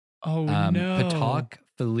 Oh no. Patak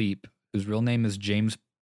Philippe, whose real name is James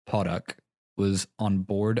Podak, was on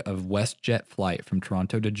board of WestJet flight from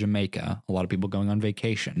Toronto to Jamaica. A lot of people going on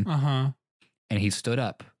vacation. And he stood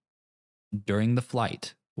up during the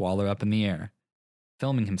flight while they're up in the air,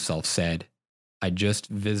 filming himself, said, "I just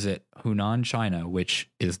visit Hunan, China, which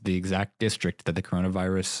is the exact district that the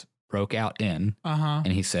coronavirus broke out in."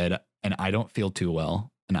 And he said, "And I don't feel too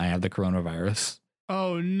well, and I have the coronavirus."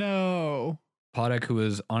 Oh no. Podak, who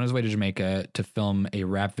was on his way to Jamaica to film a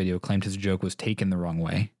rap video, claimed his joke was taken the wrong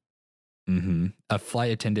way. A flight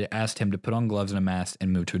attendant asked him to put on gloves and a mask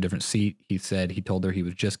and move to a different seat. He said he told her he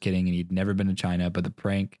was just kidding and he'd never been to China, but the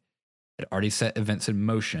prank had already set events in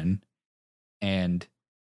motion and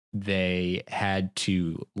they had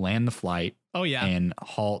to land the flight and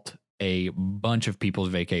halt a bunch of people's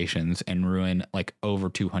vacations and ruin like over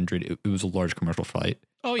 200. It was a large commercial flight.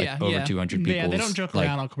 Over 200 people. Yeah, they don't joke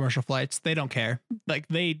around on commercial flights. They don't care. Like,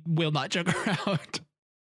 they will not joke around.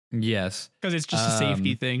 Yes. Because it's just a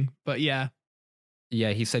safety thing. But yeah.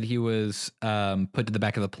 Yeah, he said he was put to the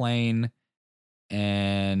back of the plane,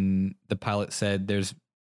 and the pilot said there's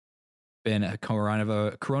been a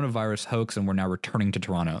coronavirus hoax, and we're now returning to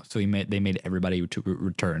Toronto. So they made everybody to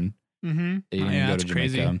return. They didn't even go to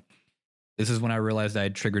Jamaica. Crazy. This is when I realized I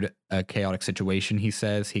had triggered a chaotic situation, he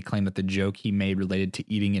says. He claimed that the joke he made related to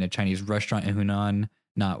eating in a Chinese restaurant in Hunan,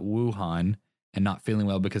 not Wuhan, and not feeling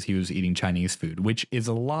well because he was eating Chinese food, which is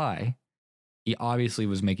a lie. He obviously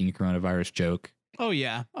was making a coronavirus joke.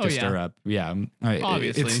 To stir up. Yeah.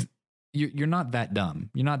 Obviously. You're not that dumb.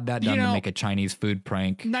 You're not that dumb to make a Chinese food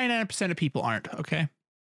prank. 99% of people aren't, okay?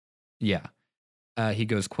 Yeah. He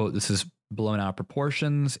goes, quote, "This is blown out of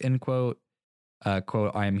proportions," end quote.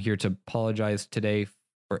 Quote, "I am here to apologize today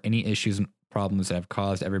for any issues and problems that have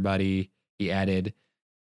caused everybody." He added,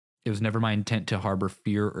 "It was never my intent to harbor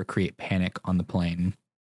fear or create panic on the plane."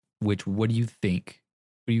 Which, what do you think?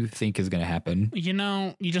 What do you think is going to happen?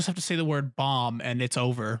 You just have to say the word bomb and it's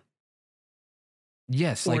over.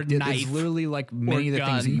 Yes, or like knife, it's literally like many of the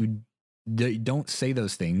things that you don't say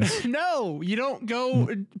those things. No, you don't go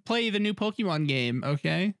play the new Pokemon game,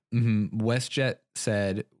 okay? WestJet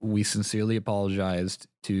said, "We sincerely apologized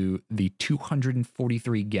to the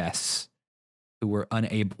 243 guests who were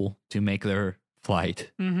unable to make their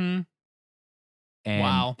flight." And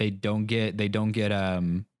wow. they don't get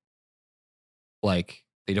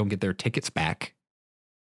their tickets back.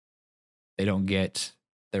 They don't get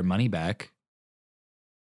their money back,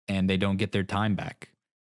 and they don't get their time back.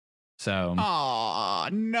 So, oh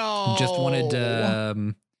no! Just wanted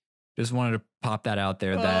to pop that out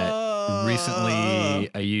there that recently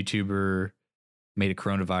a YouTuber made a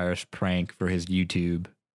coronavirus prank for his YouTube,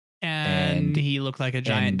 and he looked like a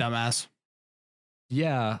giant dumbass.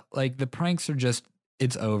 Yeah, like the pranks are just,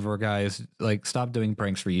 it's over, guys. Like, stop doing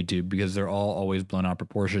pranks for YouTube because they're all always blown out of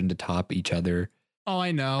proportion to top each other. Oh,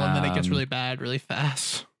 I know, and then it gets really bad really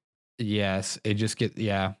fast. Yes, it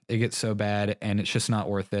gets so bad, and it's just not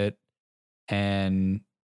worth it. And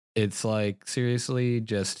it's like, seriously,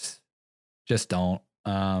 just don't.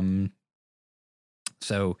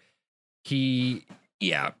 So he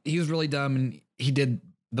was really dumb, and he did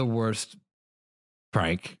the worst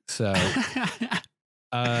prank. So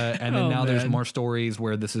and then now there's more stories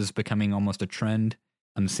where this is becoming almost a trend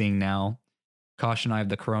I'm seeing now. Caution, I have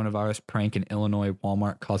the coronavirus prank in Illinois.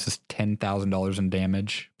 Walmart causes $10,000 in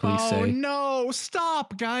damage. Police say. Oh no,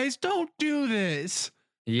 stop, guys. Don't do this.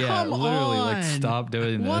 Yeah, come literally, on. Like, stop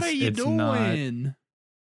doing this. What are you doing?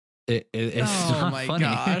 It's not my funny.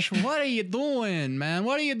 Gosh, what are you doing, man?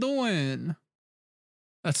 What are you doing?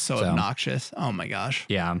 That's so obnoxious. Oh my gosh.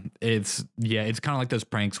 Yeah, it's kind of like those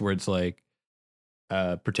pranks where it's like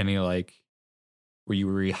pretending like where you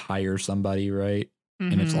rehire somebody, right?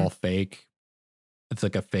 And it's all fake. It's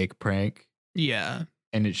like a fake prank. Yeah.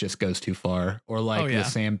 And it just goes too far. Or like the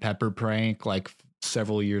Sam Pepper prank like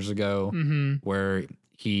several years ago where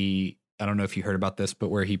I don't know if you heard about this, but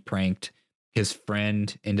where he pranked his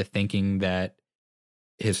friend into thinking that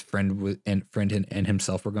his friend and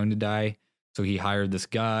himself were going to die. So he hired this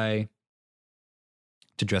guy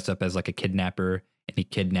to dress up as like a kidnapper, and he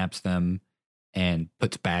kidnaps them and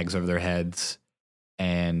puts bags over their heads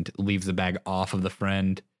and leaves the bag off of the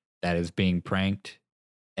friend that is being pranked,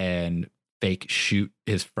 and fake shoot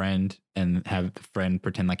his friend and have the friend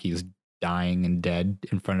pretend like he's dying and dead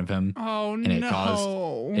in front of him. Oh, and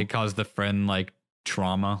it caused the friend like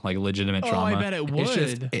trauma, like legitimate trauma. I bet it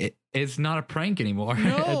would. It's not a prank anymore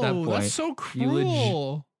No, at that point. That's so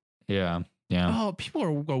cruel. Yeah. Yeah. Oh,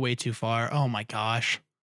 people go way too far. Oh my gosh.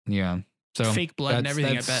 Yeah. So Fake blood and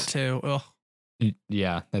everything, I bet too. Ugh.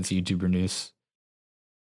 Yeah, that's YouTuber news.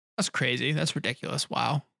 That's crazy. That's ridiculous.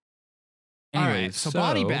 Wow. Anyways, all right. So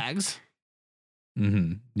body bags.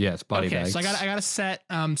 Mm-hmm. Yes, body bags. So I gotta set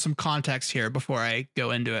some context here before I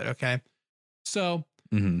go into it. Okay. So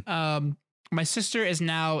my sister is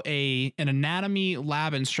now an anatomy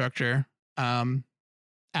lab instructor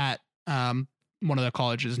at one of the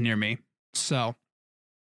colleges near me. So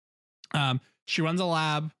she runs a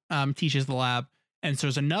lab, teaches the lab, and so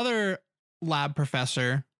there's another lab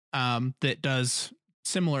professor that does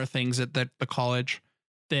similar things at the college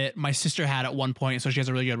that my sister had at one point. So she has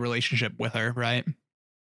a really good relationship with her, right?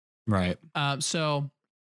 Right. So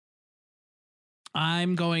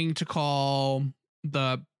I'm going to call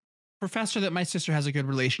the professor that my sister has a good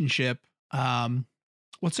relationship.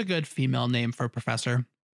 What's a good female name for a professor?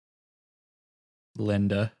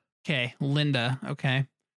 Linda. Okay, Linda. Okay.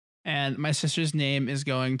 And my sister's name is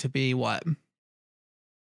going to be what?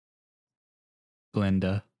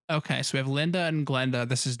 Glenda. Okay, so we have Linda and Glenda.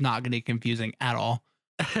 This is not going to be confusing at all.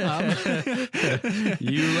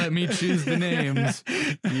 You let me choose the names.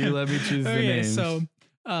 You let me choose the names. So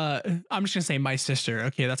I'm just gonna say my sister.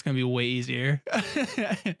 Okay, that's gonna be way easier.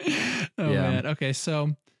 Man. Okay,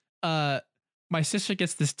 so my sister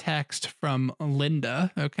gets this text from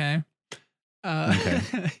Linda. Okay.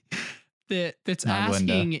 That's Not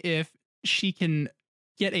asking Glenda. if she can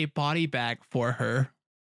get a body bag for her.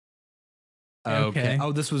 Okay.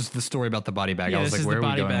 Oh, this was the story about the body bag. Yeah, I was like, where are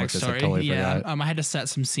we going with this? I totally forgot. I had to set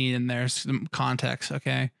some scene in there, some context.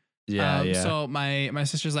 Okay. Yeah. So my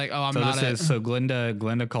sister's like, oh, So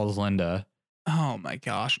Glenda calls Linda. Oh my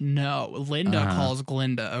gosh. No, Linda calls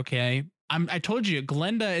Glenda. Okay. I told you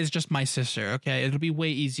Glenda is just my sister. Okay. It'll be way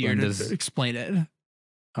easier to explain it.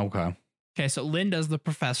 Okay. Okay. So Linda's the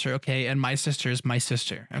professor. Okay. And my sister is my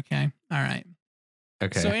sister. Okay. All right.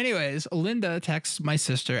 Okay. So anyways, Linda texts my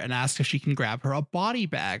sister and asks if she can grab her a body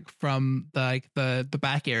bag from the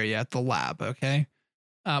back area at the lab. Okay.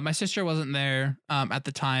 My sister wasn't there at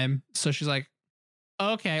the time. So she's like,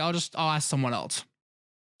 okay, I'll ask someone else.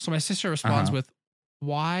 So my sister responds with,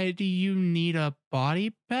 why do you need a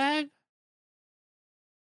body bag?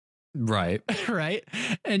 Right. Right.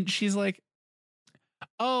 And she's like,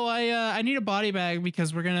 oh, I need a body bag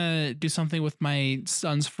because we're gonna do something with my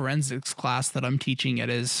son's forensics class that I'm teaching at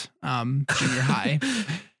his junior high.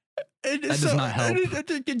 That does not help.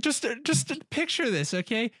 Just picture this,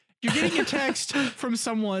 okay? You're getting a text from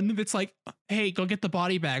someone that's like, hey, go get the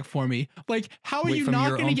body bag for me. Like, how are you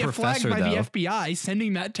not going to get flagged by the FBI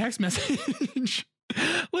sending that text message?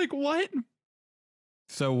 Like, what?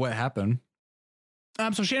 So what happened?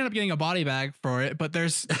 So she ended up getting a body bag for it, but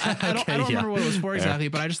I don't remember what it was for exactly,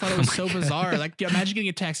 but I just thought it was so bizarre. Like, imagine getting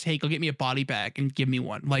a text, hey, go get me a body bag and give me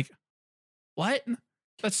one. Like, what?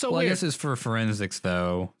 That's so weird. I guess it's for forensics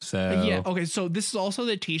though. So yeah. Okay. So this is also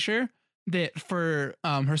the teacher that for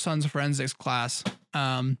her son's forensics class,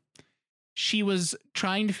 she was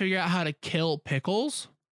trying to figure out how to kill pickles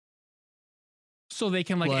so they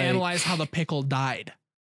can like analyze how the pickle died.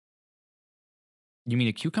 You mean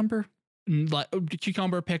a cucumber? Like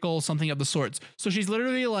cucumber, pickle, something of the sorts. So she's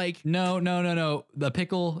literally like, no. The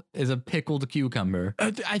pickle is a pickled cucumber.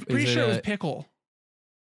 I'm pretty sure it was pickle.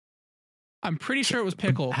 I'm pretty sure it was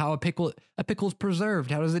pickle. How a pickle's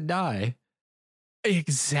preserved? How does it die?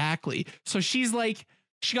 Exactly. So she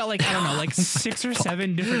got like, I don't know, like 6 or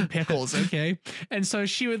 7 different pickles. Okay. And so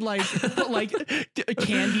she would like put like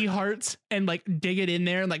candy hearts and like dig it in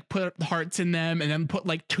there and like put hearts in them and then put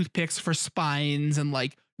like toothpicks for spines and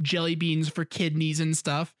like jelly beans for kidneys and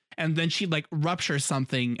stuff. And then she'd like rupture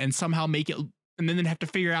something and somehow make it, and then they'd have to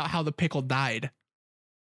figure out how the pickle died.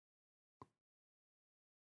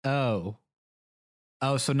 Oh,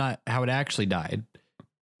 so not how it actually died.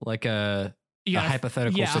 Like a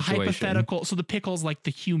hypothetical situation. Hypothetical. So the pickle's like the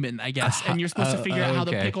human, I guess. And you're supposed to figure out how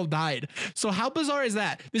the pickle died. So how bizarre is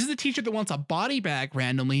that? This is the teacher that wants a body bag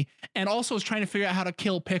randomly and also is trying to figure out how to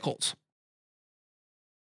kill pickles.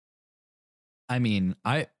 I mean,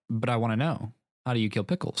 but I want to know, how do you kill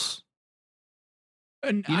pickles?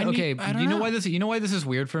 And you know why this is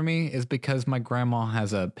weird for me is because my grandma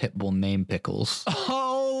has a pit bull named Pickles.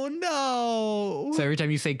 Oh no. So every time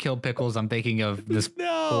you say kill pickles, I'm thinking of this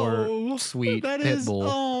poor sweet pit bull.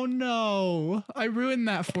 Oh no. I ruined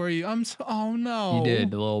that for you. Oh no. You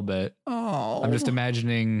did a little bit. Oh. I'm just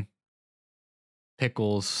imagining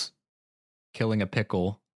Pickles killing a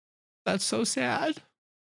pickle. That's so sad.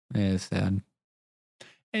 It is sad.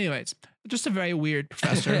 Anyways, just a very weird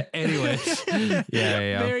professor. Anyways.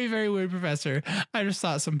 Yeah. Very, very weird professor. I just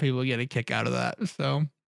thought some people get a kick out of that. So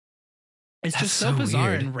It's That's just so so bizarre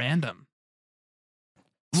weird. and random.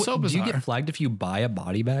 What- So Do bizarre. you get flagged if you buy a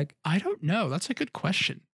body bag? I don't know. That's a good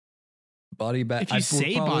question. Body bag. If you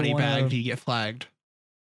say body bag, do you get flagged?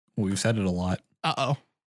 We've said it a lot. Uh-oh.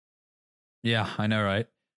 Yeah, I know, right?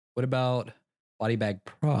 What about body bag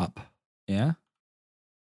prop? Yeah,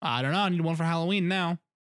 I don't know. I need one for Halloween now.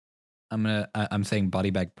 I'm saying body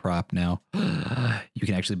bag prop now. You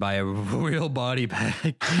can actually buy a real body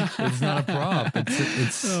bag. It's not a prop.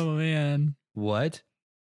 It's Oh, man. what?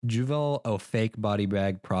 Juvel, fake body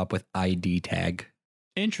bag prop with ID tag.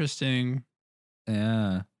 Interesting.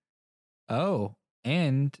 Yeah. Oh,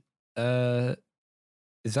 and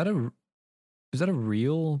is that a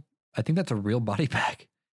real? I think that's a real body bag.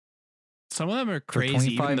 Some of them are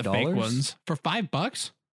crazy, even the fake $25? ones. For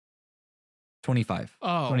 $5? 25. Oh,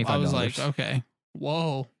 I $25. was like, okay.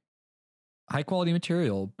 Whoa. High quality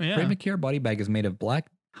material. Yeah. Great Care body bag is made of black,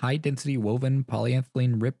 high density woven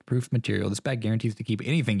polyethylene rip proof material. This bag guarantees to keep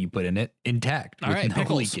anything you put in it intact All with right, no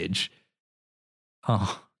pickles. leakage.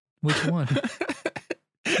 Oh, which one?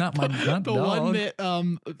 Not the dog. one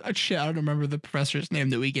that shit, I don't remember the professor's name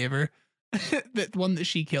that we gave her. That one that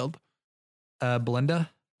she killed. Belinda,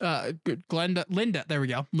 Linda. There we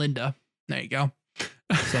go. Linda. There you go.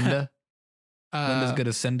 Cinda. Linda's good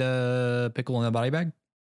as Cinda pickle in a body bag.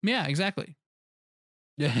 Yeah, exactly.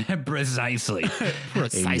 Yeah, precisely.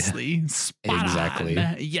 Precisely. Spot Exactly.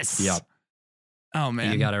 on. Yes. Yep. Oh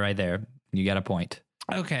man. You got it right there. You got a point.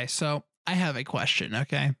 Okay, so I have a question.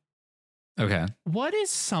 Okay. Okay. What is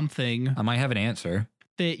something I might have an answer.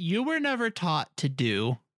 that you were never taught to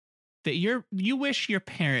do that you wish your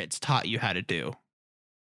parents taught you how to do?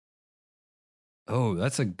 Oh,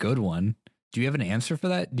 that's a good one. Do you have an answer for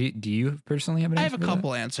that? Do you personally have an I answer? have a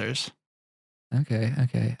couple answers.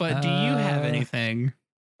 Okay. But do you have anything?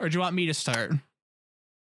 Or do you want me to start?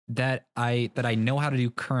 that I know how to do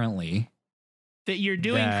currently? That you're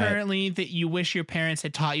doing That- currently that you wish your parents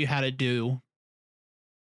had taught you how to do?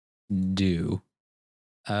 Do.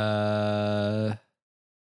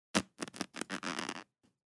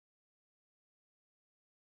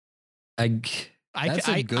 That's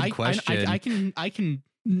a good question. I can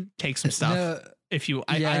take some stuff No, if you.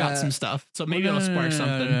 I yeah. got some stuff, so maybe Well, it'll spark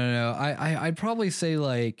something. No. I'd probably say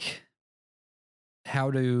like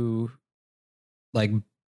how to like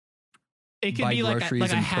It could buy be like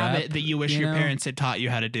groceries a and habit prep, that you wish you your know? parents had taught you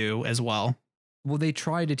how to do as well. well they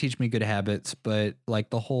tried to teach me good habits, but like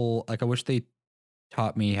the whole like I wish they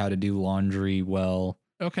taught me how to do laundry well.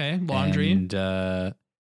 Okay, laundry.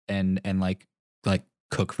 And like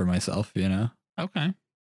cook for myself, you know? Okay,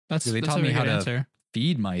 that's They that's taught a me very how good to answer.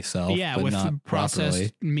 Feed myself, Yeah, but with not processed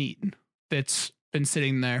properly. meat that's been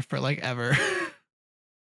sitting there for like ever.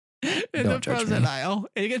 In the Don't judge frozen me. aisle.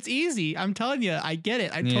 It gets easy. I'm telling you, I get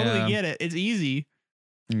it. I Yeah. totally get it. It's easy.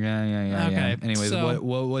 Yeah. Okay, Anyways, so-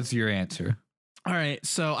 what's your answer? All right,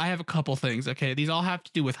 so I have a couple things. Okay, these all have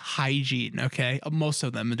to do with hygiene. Okay, most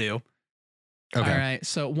of them do. Okay. All right,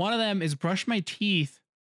 so one of them is brush my teeth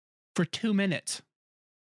for 2 minutes.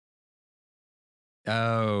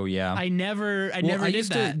 Oh yeah. I never did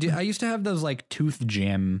used that. I used to have those like tooth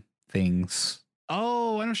jam things.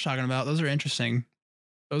 Oh, I know what you're talking about. Those are interesting.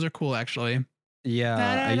 Those are cool, actually. Yeah,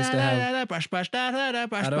 I used to have. brush, brush, brush, I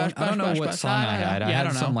don't know what song I had. I Yeah, had I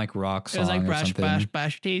don't know. some like rock It song was like or brush, something.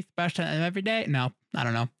 brush your teeth, brush them every day. No, I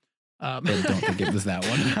don't know. I don't think it was that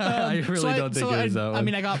one. I really don't think it was that one. I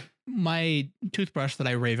mean, I got my toothbrush that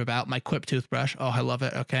I rave about, my Quip toothbrush. Oh, I love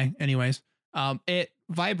it. Okay. Anyways, it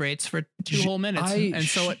vibrates for 2 whole minutes, and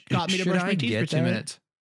so it got me to should brush my I teeth for get 2 that? minutes.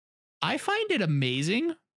 I find it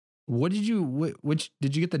amazing. What did you? Which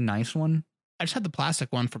did you get the nice one? I just had the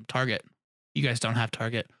plastic one from Target. You guys don't have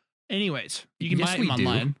Target. Anyways, you can Yes, buy we them do.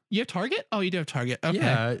 online. You have Target? Oh, you do have Target. Okay.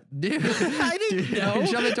 Yeah, dude. I didn't Dude, know. I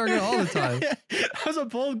shop at Target all the time. That was a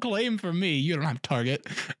bold claim from me. You don't have Target.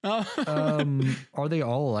 Are they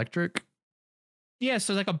all electric? Yeah,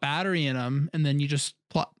 so there's like a battery in them, and then you just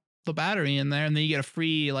plop the battery in there, and then you get a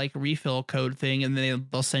free like refill code thing, and then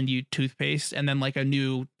they'll send you toothpaste and then like a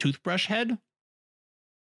new toothbrush head.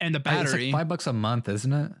 And the battery, It's like $5 a month,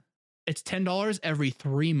 isn't it? it's $10 every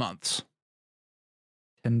 3 months.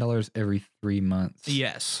 $10 every 3 months.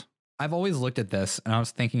 Yes. I've always looked at this and I was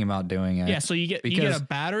thinking about doing it. Yeah, so you get Because- a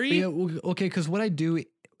battery. Yeah, okay, because what I do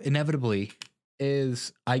inevitably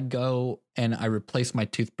is I go and I replace my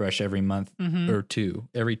toothbrush every month Mhm. or two.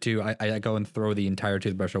 Every two, I go and throw the entire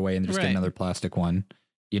toothbrush away and just Right. get another plastic one,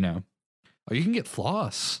 you know. Or you can get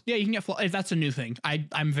floss. Yeah, you can get if that's a new thing.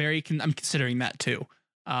 I'm considering that too.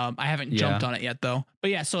 I haven't jumped on it yet though. But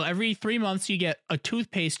yeah, so every 3 months you get a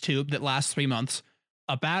toothpaste tube that lasts 3 months,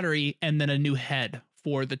 a battery, and then a new head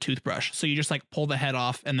for the toothbrush. So you just like pull the head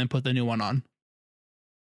off and then put the new one on.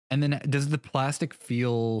 And then does the plastic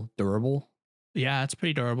feel durable? Yeah, it's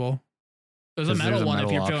pretty durable. There's a metal one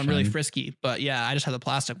if you're feeling really option. frisky, but yeah, I just have the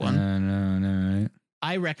plastic one. No. Right?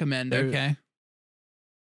 I recommend, There- okay?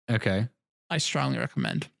 Okay. I strongly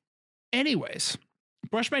recommend. Anyways,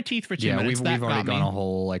 brush my teeth for 2 minutes. We've already gone a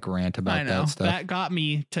whole like rant about I know. that stuff. That got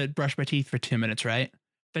me to brush my teeth for 2 minutes, right?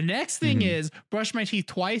 The next thing is brush my teeth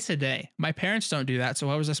twice a day. My parents don't do that, so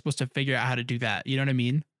how was I supposed to figure out how to do that? You know what I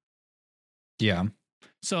mean? Yeah.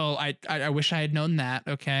 So I wish I had known that,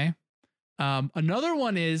 okay? Another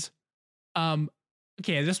one is,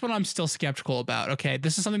 okay, this one I'm still skeptical about, okay?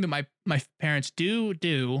 This is something that my parents do,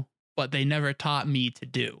 but they never taught me to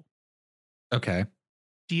do. Okay.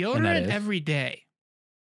 Deodorant every day.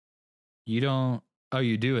 You don't. Oh,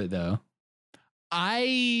 you do it though.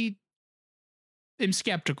 I am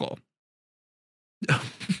skeptical. About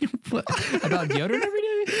deodorant every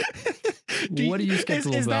day? What are you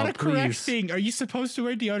skeptical is about? Is that a correct Please? thing? Are you supposed to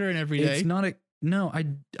wear deodorant every day? It's not a. No, I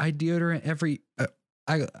deodorant every.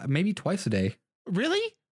 I maybe twice a day. Really?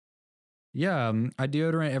 Yeah, I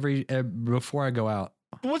deodorant every before I go out.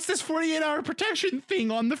 What's this 48-hour protection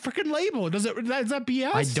thing on the freaking label? Is that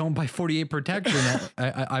BS? I don't buy 48 protection.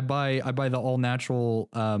 I buy the all natural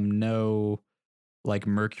no like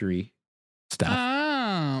mercury stuff.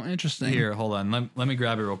 Oh, interesting. Here, hold on. Let me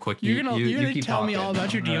grab it real quick. You're gonna keep tell me talking. all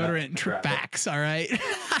about your deodorant facts, all right?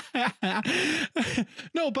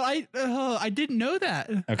 No, but I didn't know that.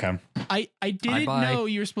 Okay. I didn't know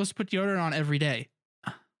you were supposed to put deodorant on every day.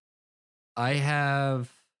 I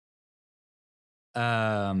have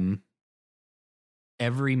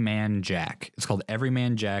Everyman Jack. It's called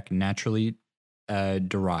Everyman Jack, naturally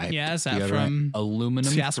derived. Yeah, is that deodorant, from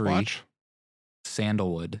aluminum Sasquatch? free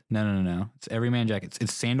sandalwood. No. It's Everyman Jack.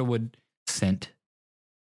 It's sandalwood scent.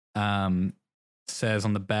 Says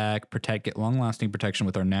on the back, get long-lasting protection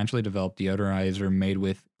with our naturally developed deodorizer made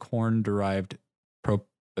with corn-derived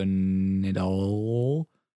propanidol,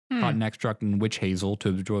 cotton extract, and witch hazel to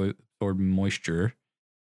absorb moisture.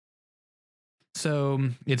 So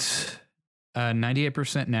it's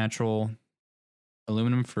 98% natural,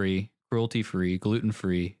 aluminum free, cruelty free, gluten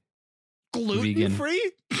free. Gluten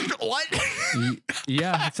free? What?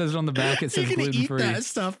 Yeah, it says it on the back. It says You're gonna gluten free. eat that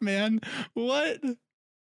stuff, man. What?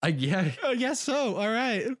 Yeah. I guess so. All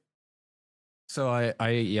right. So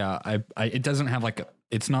it doesn't have like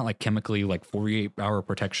it's not like chemically like 48-hour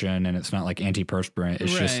protection, and it's not like antiperspirant.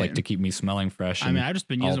 It's just like to keep me smelling fresh. I mean, I've just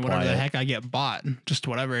been using whatever the heck I get bought, just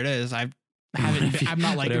whatever it is. I'm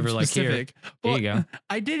not like whatever, specific. There you go.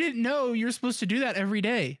 I didn't know you're supposed to do that every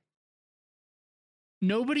day.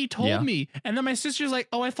 Nobody told me. And then my sister's like,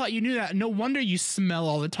 oh, I thought you knew that. No wonder you smell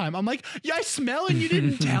all the time. I'm like, yeah, I smell and you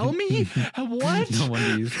didn't tell me? What? No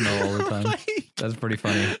wonder you smell all the time. That's pretty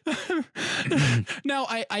funny. Now,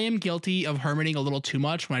 I am guilty of hermiting a little too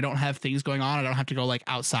much when I don't have things going on. I don't have to go like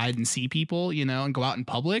outside and see people, you know, and go out in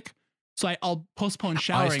public. So I'll postpone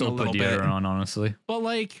showering a little bit. I still put deodorant on, honestly. But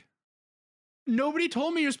like, nobody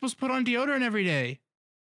told me you're supposed to put on deodorant every day.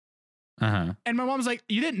 Uh-huh. And my mom's like,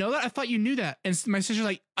 you didn't know that? I thought you knew that. And my sister's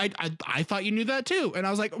like, I thought you knew that too. And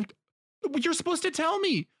I was like, you're supposed to tell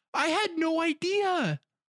me. I had no idea.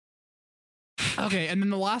 Okay. And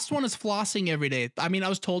then the last one is flossing every day. I mean, I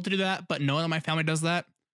was told to do that, but no one in my family does that.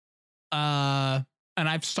 And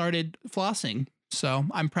I've started flossing. So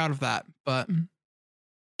I'm proud of that. But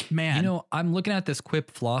man, you know, I'm looking at this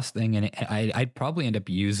Quip floss thing, and I'd probably end up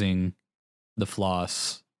using the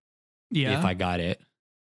floss if I got it.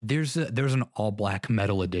 There's an all black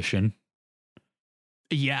metal edition.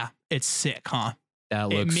 Yeah, it's sick, huh? That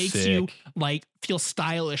looks sick. It makes you like feel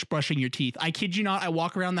stylish brushing your teeth. I kid you not. I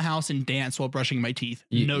walk around the house and dance while brushing my teeth.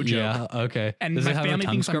 No joke. Yeah, okay. And does my it have family a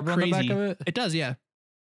tongue thinks I'm scrubber crazy. on the back of it? It does, yeah.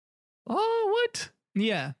 Oh, what?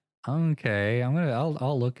 Yeah. Okay,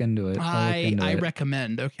 I'll look into it. I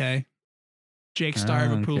recommend. Okay. Jake's star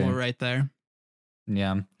of approval right there.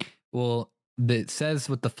 Yeah. Well, it says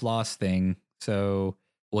with the floss thing. So,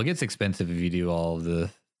 well, it gets expensive if you do all of the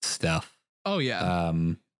stuff. Oh yeah.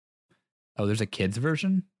 There's a kids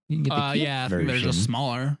version. You can get the kids yeah. version. They're just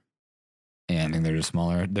smaller. Yeah, I think they're just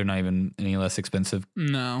smaller. They're not even any less expensive.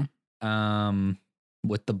 No.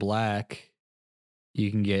 With the black, you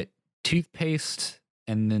can get toothpaste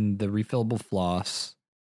and then the refillable floss,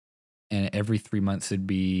 and every 3 months it'd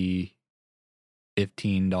be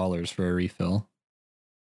 $15 for a refill.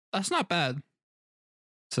 That's not bad.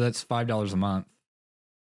 So that's $5 a month.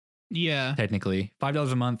 Yeah. Technically,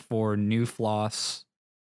 $5 a month for new floss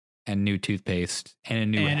and new toothpaste and a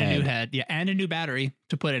new head. Yeah, and a new battery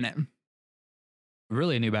to put in it.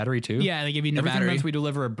 Really, a new battery too? Yeah, they give you a new Every 3 battery. months we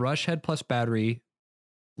deliver a brush head plus battery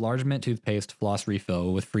Large mint toothpaste, floss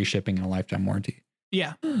refill with free shipping and a lifetime warranty.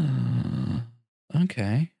 Yeah.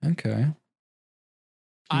 Okay. I'm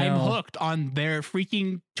No. hooked on their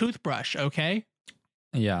freaking toothbrush, okay?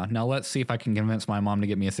 Yeah. Now let's see if I can convince my mom to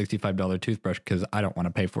get me a $65 toothbrush because I don't want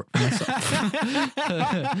to pay for it for myself.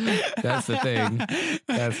 That's the thing.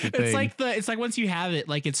 It's like once you have it,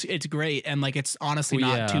 like it's great and like it's honestly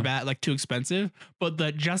not too bad, like too expensive. But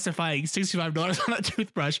the justifying $65 on a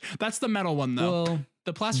toothbrush, that's the metal one though. Well,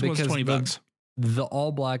 the plastic one's $20. The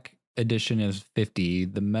all black edition is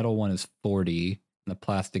 $50. The metal one is $40. The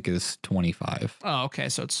plastic is $25. Oh, okay.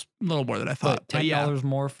 So it's a little more than I thought. But $10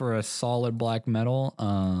 more for a solid black metal.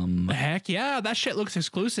 Heck yeah, that shit looks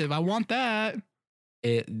exclusive. I want that.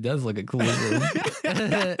 It does look exclusive.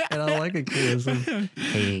 And I like exclusive.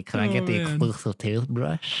 Hey, can I get the exclusive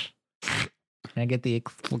toothbrush? Can I get the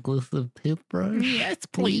exclusive toothbrush? Yes,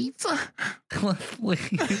 please.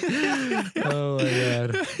 Please. Oh my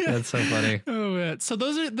god. That's so funny. Oh man. So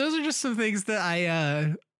those are just some things that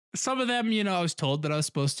I some of them, you know, I was told that I was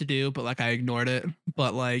supposed to do, but like I ignored it.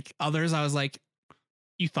 But like others, I was like,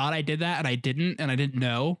 you thought I did that and I didn't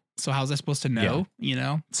know. So how was I supposed to know? Yeah. You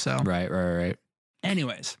know? So Right.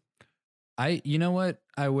 Anyways. You know what?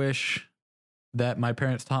 I wish that my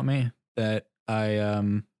parents taught me that I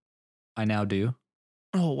now do.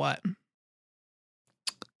 Oh, what?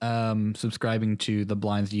 Subscribing to the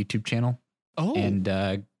Blinds YouTube channel. Oh. And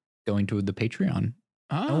going to the Patreon.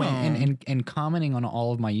 Oh, and commenting on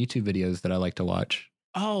all of my YouTube videos that I like to watch.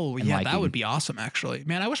 Oh, yeah, liking. That would be awesome, actually.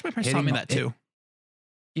 Man, I wish my parents taught me that too.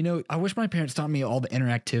 You know, I wish my parents taught me all the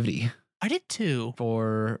interactivity. I did too.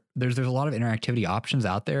 There's a lot of interactivity options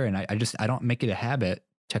out there, and I don't make it a habit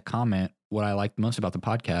to comment what I like most about the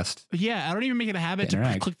podcast. Yeah, I don't even make it a habit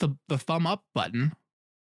to click the thumb up button.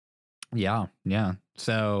 Yeah.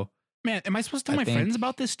 So, man, am I supposed to tell my friends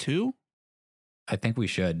about this too? I think we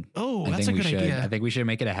should. Oh, that's a good idea. I think we should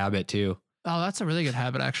make it a habit too. Oh, that's a really good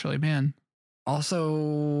habit, actually, man.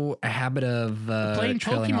 Also, a habit of playing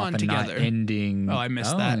Pokemon together. Not ending. Oh, I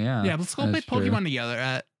missed that. Yeah, let's go play Pokemon together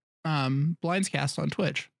at Blindscast on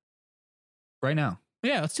Twitch. Right now.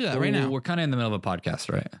 Yeah, let's do that right now. We're kind of in the middle of a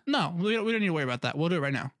podcast, right? No, we don't need to worry about that. We'll do it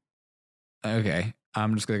right now. Okay,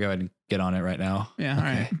 I'm just gonna go ahead and get on it right now. Yeah,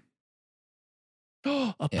 okay. All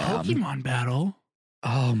right. A Pokemon battle.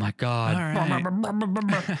 Oh my god.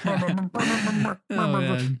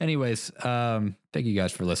 Oh, anyways, thank you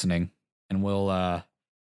guys for listening, and we'll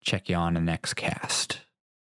check you on the next cast.